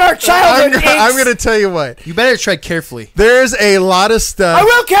shit on our childhood, I'm going to tell you what. You better tread carefully. There's a lot of stuff. I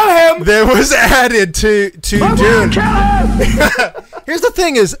will kill him. That was added to Dune. Here's the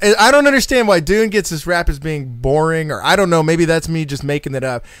thing is, I don't understand why Dune gets this rap as being boring, or I don't know, maybe that's me just making it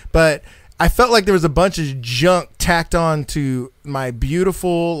up, but I felt like there was a bunch of junk tacked on to my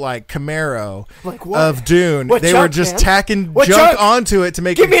beautiful Camaro of Dune. They were just tacking junk onto it to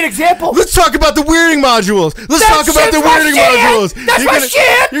make. Give me an example. Let's talk about the weirding modules. That's my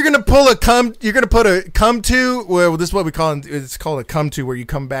shit. You're gonna pull a come. You're gonna put a come to. Well, this is what we call it. It's called a come to, where you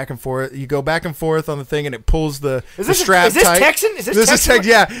come back and forth. You go back and forth on the thing, and it pulls the strap. Is this tight. Texan? Is this Texan? Is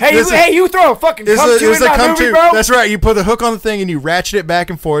yeah. Hey, you throw a fucking come to in my movie, bro. That's right. You put the hook on the thing, and you ratchet it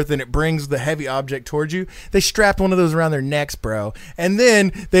back and forth, and it brings the heavy object towards you. They strapped one of those around their necks, bro. And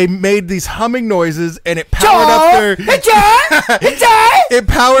then they made these humming noises, and it powered up their. It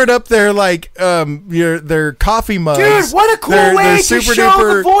powered up their their coffee mugs. Dude, what a cool way to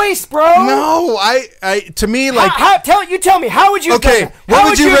show the voice, bro. No, to me tell me, how would you? Okay, what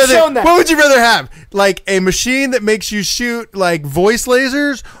would you rather have? Like a machine that makes you shoot voice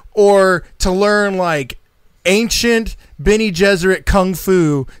lasers, or to learn ancient Bene Gesserit kung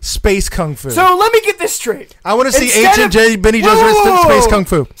fu, space kung fu. So let me get this straight. I want to see ancient Bene Gesserit space kung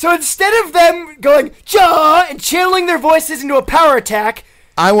fu. So instead of them going ja and channeling their voices into a power attack,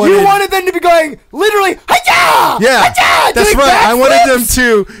 you wanted them to be going literally hi-ya! Yeah, hi-ya! That's right. I wanted them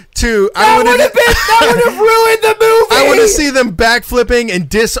to. That would have ruined the movie. I want to see them backflipping and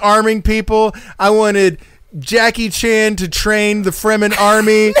disarming people. I wanted Jackie Chan to train the Fremen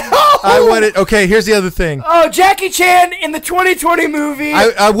army. No! Okay, here's the other thing. Oh, Jackie Chan in the 2020 movie.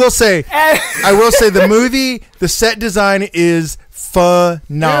 I will say the movie, the set design is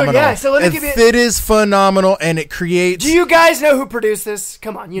phenomenal. Dude, yeah, so let me give you. It is phenomenal, and it creates. Do you guys know who produced this?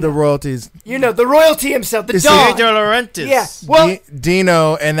 Come on, you know the royalties. You know the royalty himself, the dog. De Laurentiis. Yeah, well,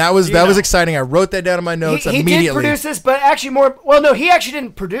 Dino, and that was exciting. I wrote that down in my notes immediately. He did produce this, but actually more. Well, no, he actually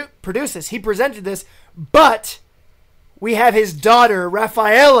didn't produce this. He presented this, but we have his daughter,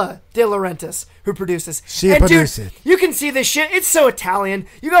 Raffaella De Laurentiis, who produced this. She produced it. You can see this shit. It's so Italian.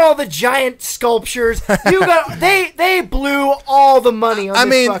 You got all the giant sculptures. They blew all the money on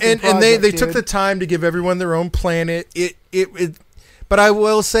this fucking project, they took the time to give everyone their own planet. But I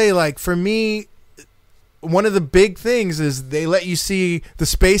will say, for me, one of the big things is they let you see the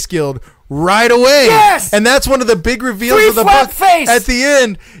Space Guild right away. Yes! And that's one of the big reveals of the flap book. face. At the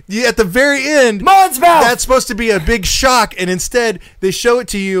end, at the very end, Mon's mouth. that's supposed to be a big shock, and instead they show it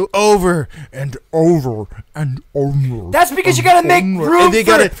to you over and over and over. That's because you gotta make room and they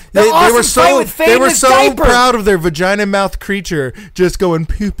for the awesome fight with Faye They in were his so diaper. proud of their vagina mouth creature just going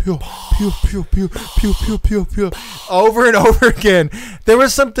pew pew pew pew pew pew pew pew pew over and over again. There were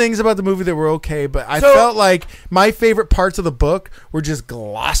some things about the movie that were okay, but I felt like my favorite parts of the book were just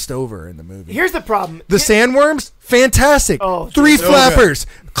glossed over in the movie. Here's the problem. The sandworms, fantastic. Oh, three so flappers.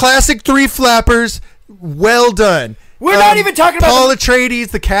 Classic three flappers. Well done. We're not even talking about Paul Atreides,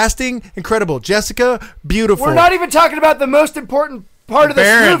 the casting, incredible. Jessica, beautiful. We're not even talking about the most important part of this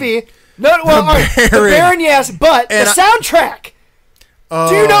Baron. movie. No, well, the Baron, yes, but the soundtrack.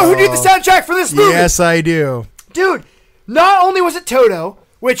 Do you know who did the soundtrack for this movie? Yes, I do. Dude, not only was it Toto,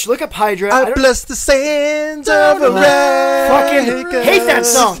 which, look up Hydra. I bless the sands of Arrakeen. Fucking hate that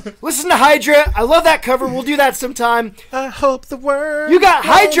song. Listen to Hydra. I love that cover. We'll do that sometime. I hope the world. You got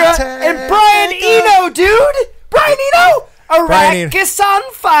Hydra and Brian Eno, dude. Brian Eno. Arrakis on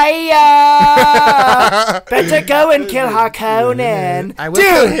fire. Better go and kill Harkonnen. I will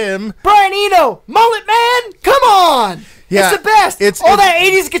kill him. Brian Eno, Mullet Man. Come on. Yeah, it's the best. It's all that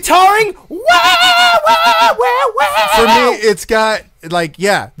 80s guitaring. Wah, wah, wah, wah. For me, it's got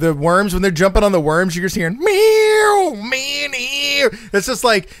the worms, when they're jumping on the worms, you're just hearing meow, meow. It's just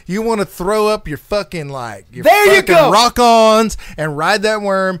like you want to throw up your fucking rock-ons and ride that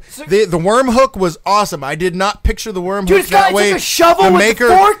worm. The worm hook was awesome. I did not picture the worm hook that way. It's like a shovel with the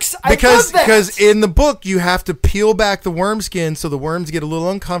forks. I love that. Because in the book you have to peel back the worm skin so the worms get a little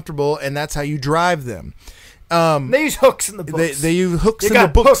uncomfortable, and that's how you drive them. They use hooks in the books. They use hooks in the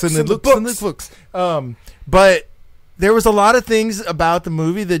books and the looks in the books. But there was a lot of things about the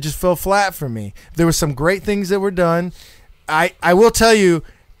movie that just fell flat for me. There were some great things that were done. I will tell you,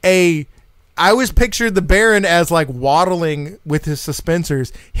 I always pictured the Baron as like waddling with his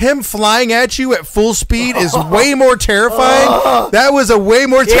suspensors. Him flying at you at full speed is way more terrifying. That was a way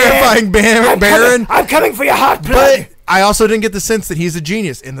more terrifying Baron. I'm coming for your hot blood. But I also didn't get the sense that he's a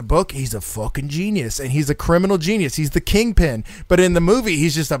genius. In the book, he's a fucking genius, and he's a criminal genius. He's the kingpin. But in the movie,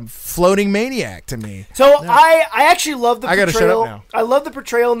 he's just a floating maniac to me. So I actually love the portrayal. I gotta shut up now. I love the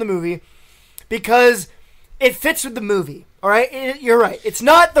portrayal in the movie because it fits with the movie. All right, you're right. It's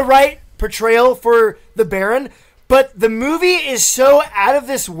not the right portrayal for the Baron, but the movie is so out of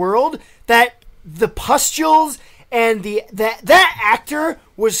this world that the pustules and that actor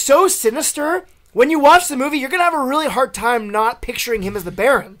was so sinister. When you watch the movie, you're going to have a really hard time not picturing him as the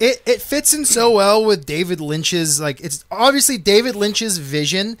Baron. It fits in so well with David Lynch's, it's obviously David Lynch's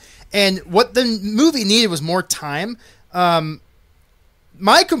vision, and what the movie needed was more time.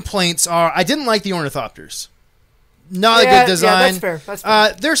 My complaints are, I didn't like the ornithopters. Not a good design. Yeah, that's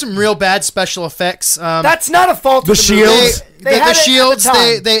fair. There's some real bad special effects. That's not a fault of the shields. Movie. The shields.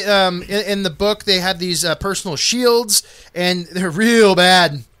 They in the book they had these personal shields, and they're real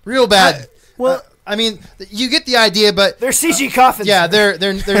bad. Real bad. Well, I mean, you get the idea, but they're CG coffins. Yeah, they're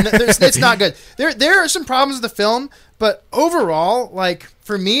it's not good. There are some problems with the film, but overall,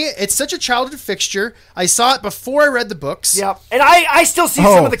 for me, it's such a childhood fixture. I saw it before I read the books. Yeah, and I still see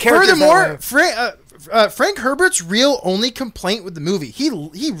some of the characters. Furthermore, Frank Herbert's real only complaint with the movie, he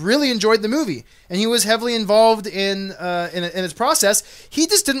really enjoyed the movie, and he was heavily involved in its process. He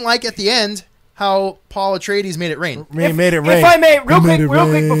just didn't like at the end how Paul Atreides made it rain. If I may, real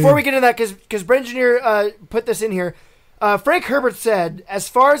quick, before we get into that, because Brengineer put this in here, Frank Herbert said, "As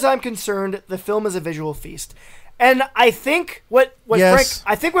far as I'm concerned, the film is a visual feast." And I think what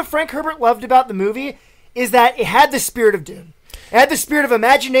Frank Herbert loved about the movie is that it had the spirit of Dune. It had the spirit of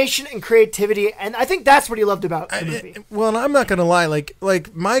imagination and creativity, and I think that's what he loved about the movie. Well, I'm not gonna lie.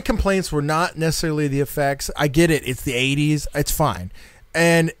 Like my complaints were not necessarily the effects. I get it. It's the '80s. It's fine.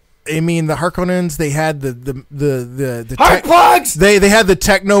 And I mean, the Harkonnens, they had the heart plugs. They had the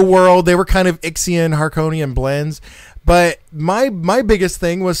techno world. They were kind of Ixian Harkonian blends. But my biggest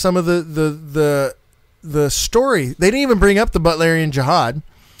thing was some of the story. They didn't even bring up the Butlerian Jihad,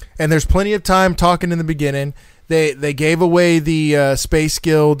 and there's plenty of time talking in the beginning. They gave away the Space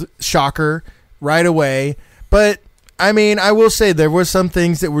Guild shocker right away. But I mean, I will say there were some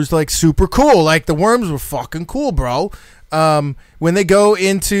things that was super cool. Like the worms were fucking cool, bro. When they go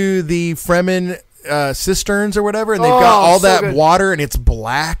into the Fremen cisterns or whatever, and they've got all that good water, and it's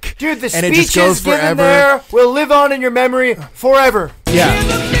black, dude. The and it speeches just goes given forever. there will live on in your memory forever. Yeah.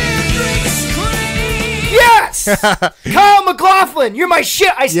 Yes, Kyle MacLachlan, you're my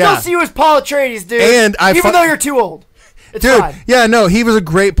shit. I still see you as Paul Atreides, dude. And even though you're too old. It's Dude, fine. yeah, no, he was a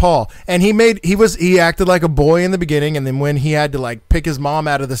great Paul, and he acted like a boy in the beginning, and then when he had to like pick his mom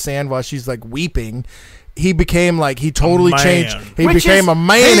out of the sand while she's like weeping, he became like he totally changed. He became a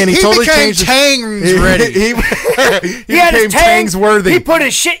man, and he totally became changed. Tangs ready. He had his became Tangs worthy. He put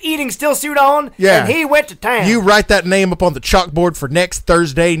his shit-eating still suit on, Yeah. and he went to town. You write that name up on the chalkboard for next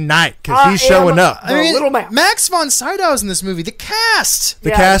Thursday night because he's showing up. I mean, Little Max. Max von Sydow's in this movie. The cast.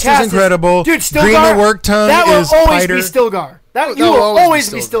 The cast is incredible. Dude, Stilgar. Grima Worktongue that will is always Piter. be Stilgar. That That will will always always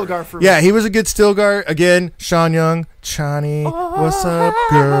be be Stilgar for me. Yeah, he was a good Stilgar. Again, Sean Young, Chani, what's up,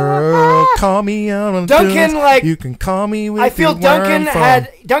 girl? Call me out on Duncan, tunes. like, You can call me with I feel your Duncan worm phone.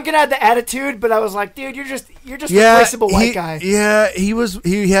 had the attitude, but I was like, dude, you're just a replaceable white guy. Yeah, he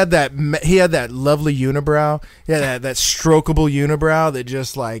had that lovely unibrow. Yeah, that strokeable unibrow that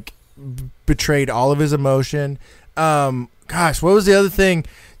just like betrayed all of his emotion. Gosh, what was the other thing?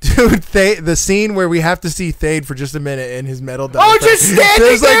 Dude, the scene where we have to see Thade for just a minute in his metal diaper. Oh, just standing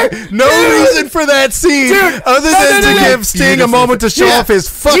There's there? like no reason for that scene Dude, other than to give Sting a moment to show off his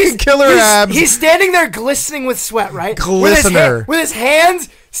fucking killer abs. He's standing there glistening with sweat, right? Glistener. With his hands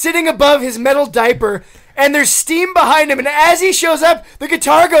sitting above his metal diaper, and there's steam behind him, and as he shows up, the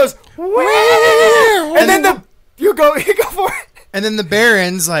guitar goes, and then you go for it. And then the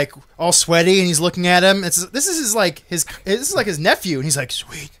Baron's like all sweaty, and he's looking at him. This is like his nephew, and he's like,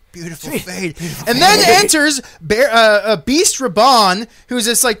 "Sweet, beautiful Thade." And then enters Beast Raban, who's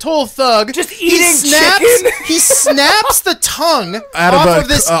this like total thug, just eating chicken. He snaps the tongue Out off of of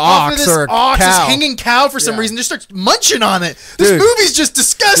this ox or a ox, this cow. hanging cow for some reason. Just starts munching on it. This Dude, movie's just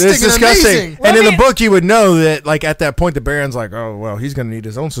disgusting It's and amazing. And in the book, you would know that, like, at that point, the Baron's like, oh, well, he's going to need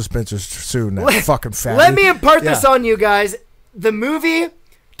his own suspensors soon, that fucking fatty. Let me impart this on you guys. The movie,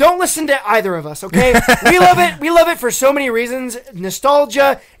 don't listen to either of us, okay? We love it. We love it for so many reasons.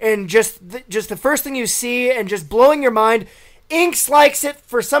 Nostalgia and just the first thing you see and just blowing your mind. Inks likes it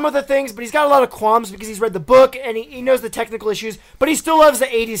for some of the things, but he's got a lot of qualms because he's read the book and he knows the technical issues, but he still loves the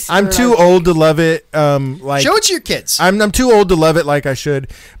 80s. I'm too old to love it. Like, show it to your kids. I'm too old to love it like I should,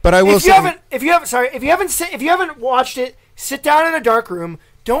 but I will say, if you haven't watched it, sit down in a dark room.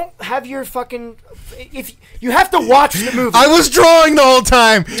 Don't have your fucking. If you have to watch the movie, I was drawing the whole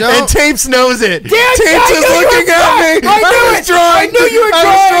time, and Tapes knows it. Tapes is looking at me. I knew you were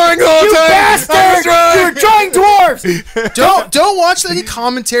drawing the whole time. Bastard! You were drawing dwarves. Don't watch any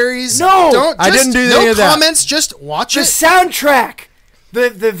commentaries. No, I didn't do any of that. No comments. Just watch the it. soundtrack. The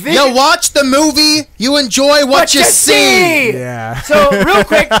video. You watch the movie. You enjoy what you see. Yeah. So real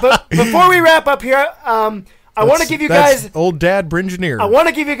quick, but before we wrap up here, I want to give you guys old dad Brengineer. I want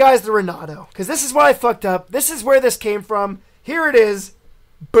to give you guys the Renato because this is where I fucked up. This is where this came from. Here it is.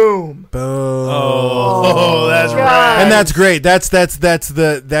 Boom. Boom. Oh, that's right. And that's great. That's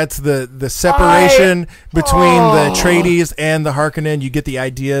the separation between the Atreides and the Harkonnen. You get the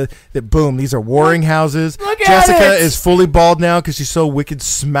idea that boom, these are warring houses. Look at Jessica it. is fully bald now because she's so wicked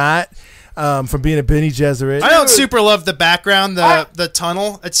smart from being a Bene Gesserit. I don't super love the background, the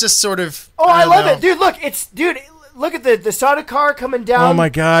tunnel. It's just sort of. Oh, I love it, dude. Look at the Sada car coming down. Oh my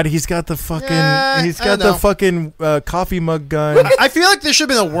God, he's got the fucking coffee mug gun. I feel like there should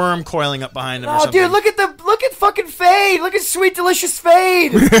have been a worm coiling up behind him. or Oh, something. dude, look at fucking Fade. Look at sweet delicious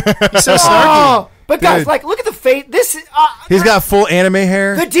Fade. He's so snarky. Oh, but guys, Dude. like, look at the Fade. This is He's got full anime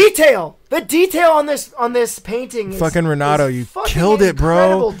hair. the detail on this painting. Fucking Renato, is you fucking killed it, bro.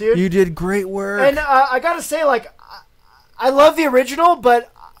 incredible, dude. You did great work. And I gotta say, like, I love the original,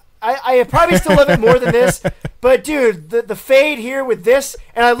 but I probably still love it more than this. But dude, the Fade here with this,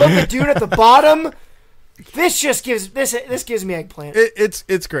 and I love the dude at the bottom. This just gives me eggplant.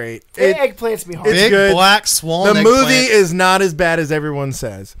 It's great. It eggplants me hard. It's Big good. black swollen. The eggplant. movie is not as bad as everyone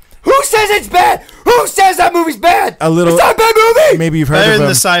says. Who says it's bad? Who says that movie's bad? A little. It's not a bad movie. Maybe you've better heard of than him.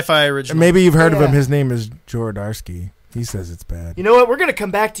 the sci-fi original. Maybe you've heard of Yeah. him. His name is Jordarsky. He says it's bad. You know what? We're gonna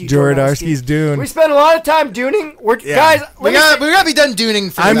come back to you, Jordarsky's Dune. We spent a lot of time duning. Guys, we gotta be done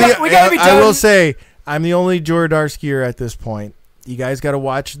dooning for I'm that. we gotta be I done. will say, I'm the only Jordarskier at this point. You guys got to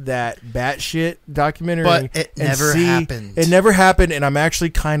watch that batshit documentary. But it and never see- happened. It never happened, and I'm actually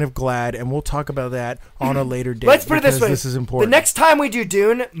kind of glad, and we'll talk about that on a later date. Let's put it this because way: this is important. The next time we do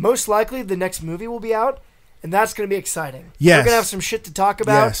Dune, most likely the next movie will be out, and that's going to be exciting. Yes. We're going to have some shit to talk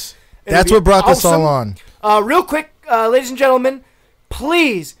about. Yes. It'll That's be what brought this all awesome. on. Real quick, ladies and gentlemen,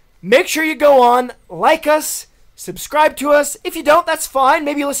 please make sure you go on, like us, subscribe to us. If you don't, that's fine.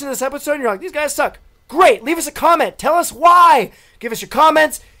 Maybe you listen to this episode and you're like, these guys suck. Great. Leave us a comment. Tell us why. Give us your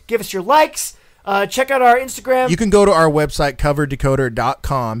comments. Give us your likes. Check out our Instagram. You can go to our website,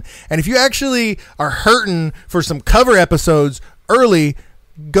 coverdecoder.com, and if you actually are hurting for some cover episodes early,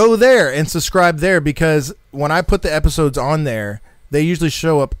 go there and subscribe there, because when I put the episodes on there, they usually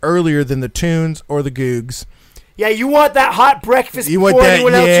show up earlier than the Tunes or the Googs. Yeah, you want that hot breakfast before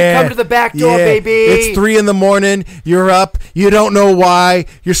anyone else. You come to the back door, baby. It's 3 a.m. You're up. You don't know why.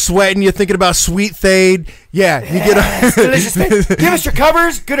 You're sweating. You're thinking about Sweet Thade. Yeah, you get delicious. Give us your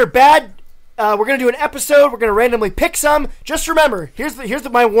covers, good or bad. We're gonna do an episode. We're gonna randomly pick some. Just remember,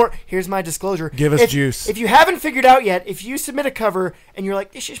 here's my disclosure. Give us juice. If you haven't figured out yet, if you submit a cover and you're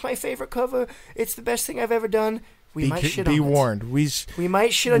like, "This is my favorite cover. It's the best thing I've ever done," we might shit on it. Be warned. We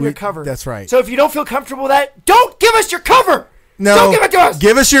might shit on your cover. That's right. So if you don't feel comfortable with that, don't give us your cover. No, don't give it to us.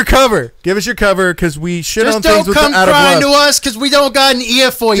 Give us your cover. Give us your cover, because we shit on things Just don't come out of love. crying to us, because we don't got an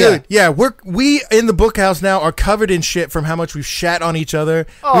ear for you. Dude, yeah, we in the bookhouse now are covered in shit from how much we've shat on each other.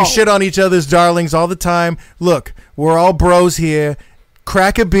 Oh. We shit on each other's darlings all the time. Look, we're all bros here.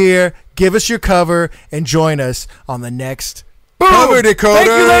 Crack a beer, give us your cover, and join us on the next Cover Decoder. Thank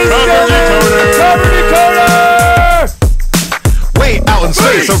you, ladies and gentlemen. Cover Decoder. Way out in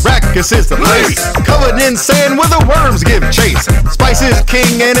space, Arrakeen is the place. Covered in sand where the worms give chase. Spice is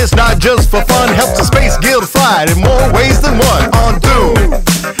king and it's not just for fun. Helps the Space Guild fly in more ways than one. On Dune,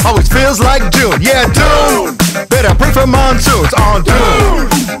 always feels like June. Yeah, Dune, better pray for monsoons. On Dune.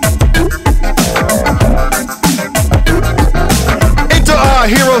 Enter our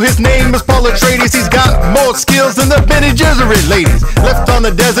hero, his name is Paul Atreides. He's got more skills than the Bene Gesserit ladies. Left on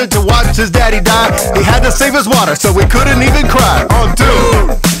the desert to watch his daddy die. He had to save his water so he couldn't even cry. On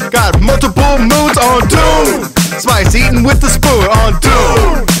Dune, got multiple moods. On Dune, spice eaten with the spoon. On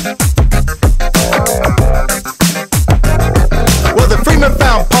Dune. Well, the Freeman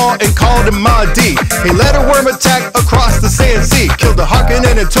found Paul and called him Mahdi. He led a worm attack across the sand sea, killed the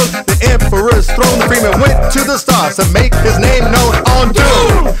Harkonnen and took the Emperor's throne. The Freeman went to the stars to make his name known. On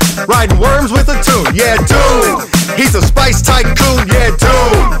Dune, riding worms with a tune. Yeah, Dune, he's a spice tycoon. Yeah,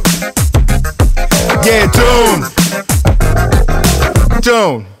 Dune. Yeah, Dune.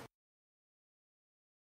 Dune.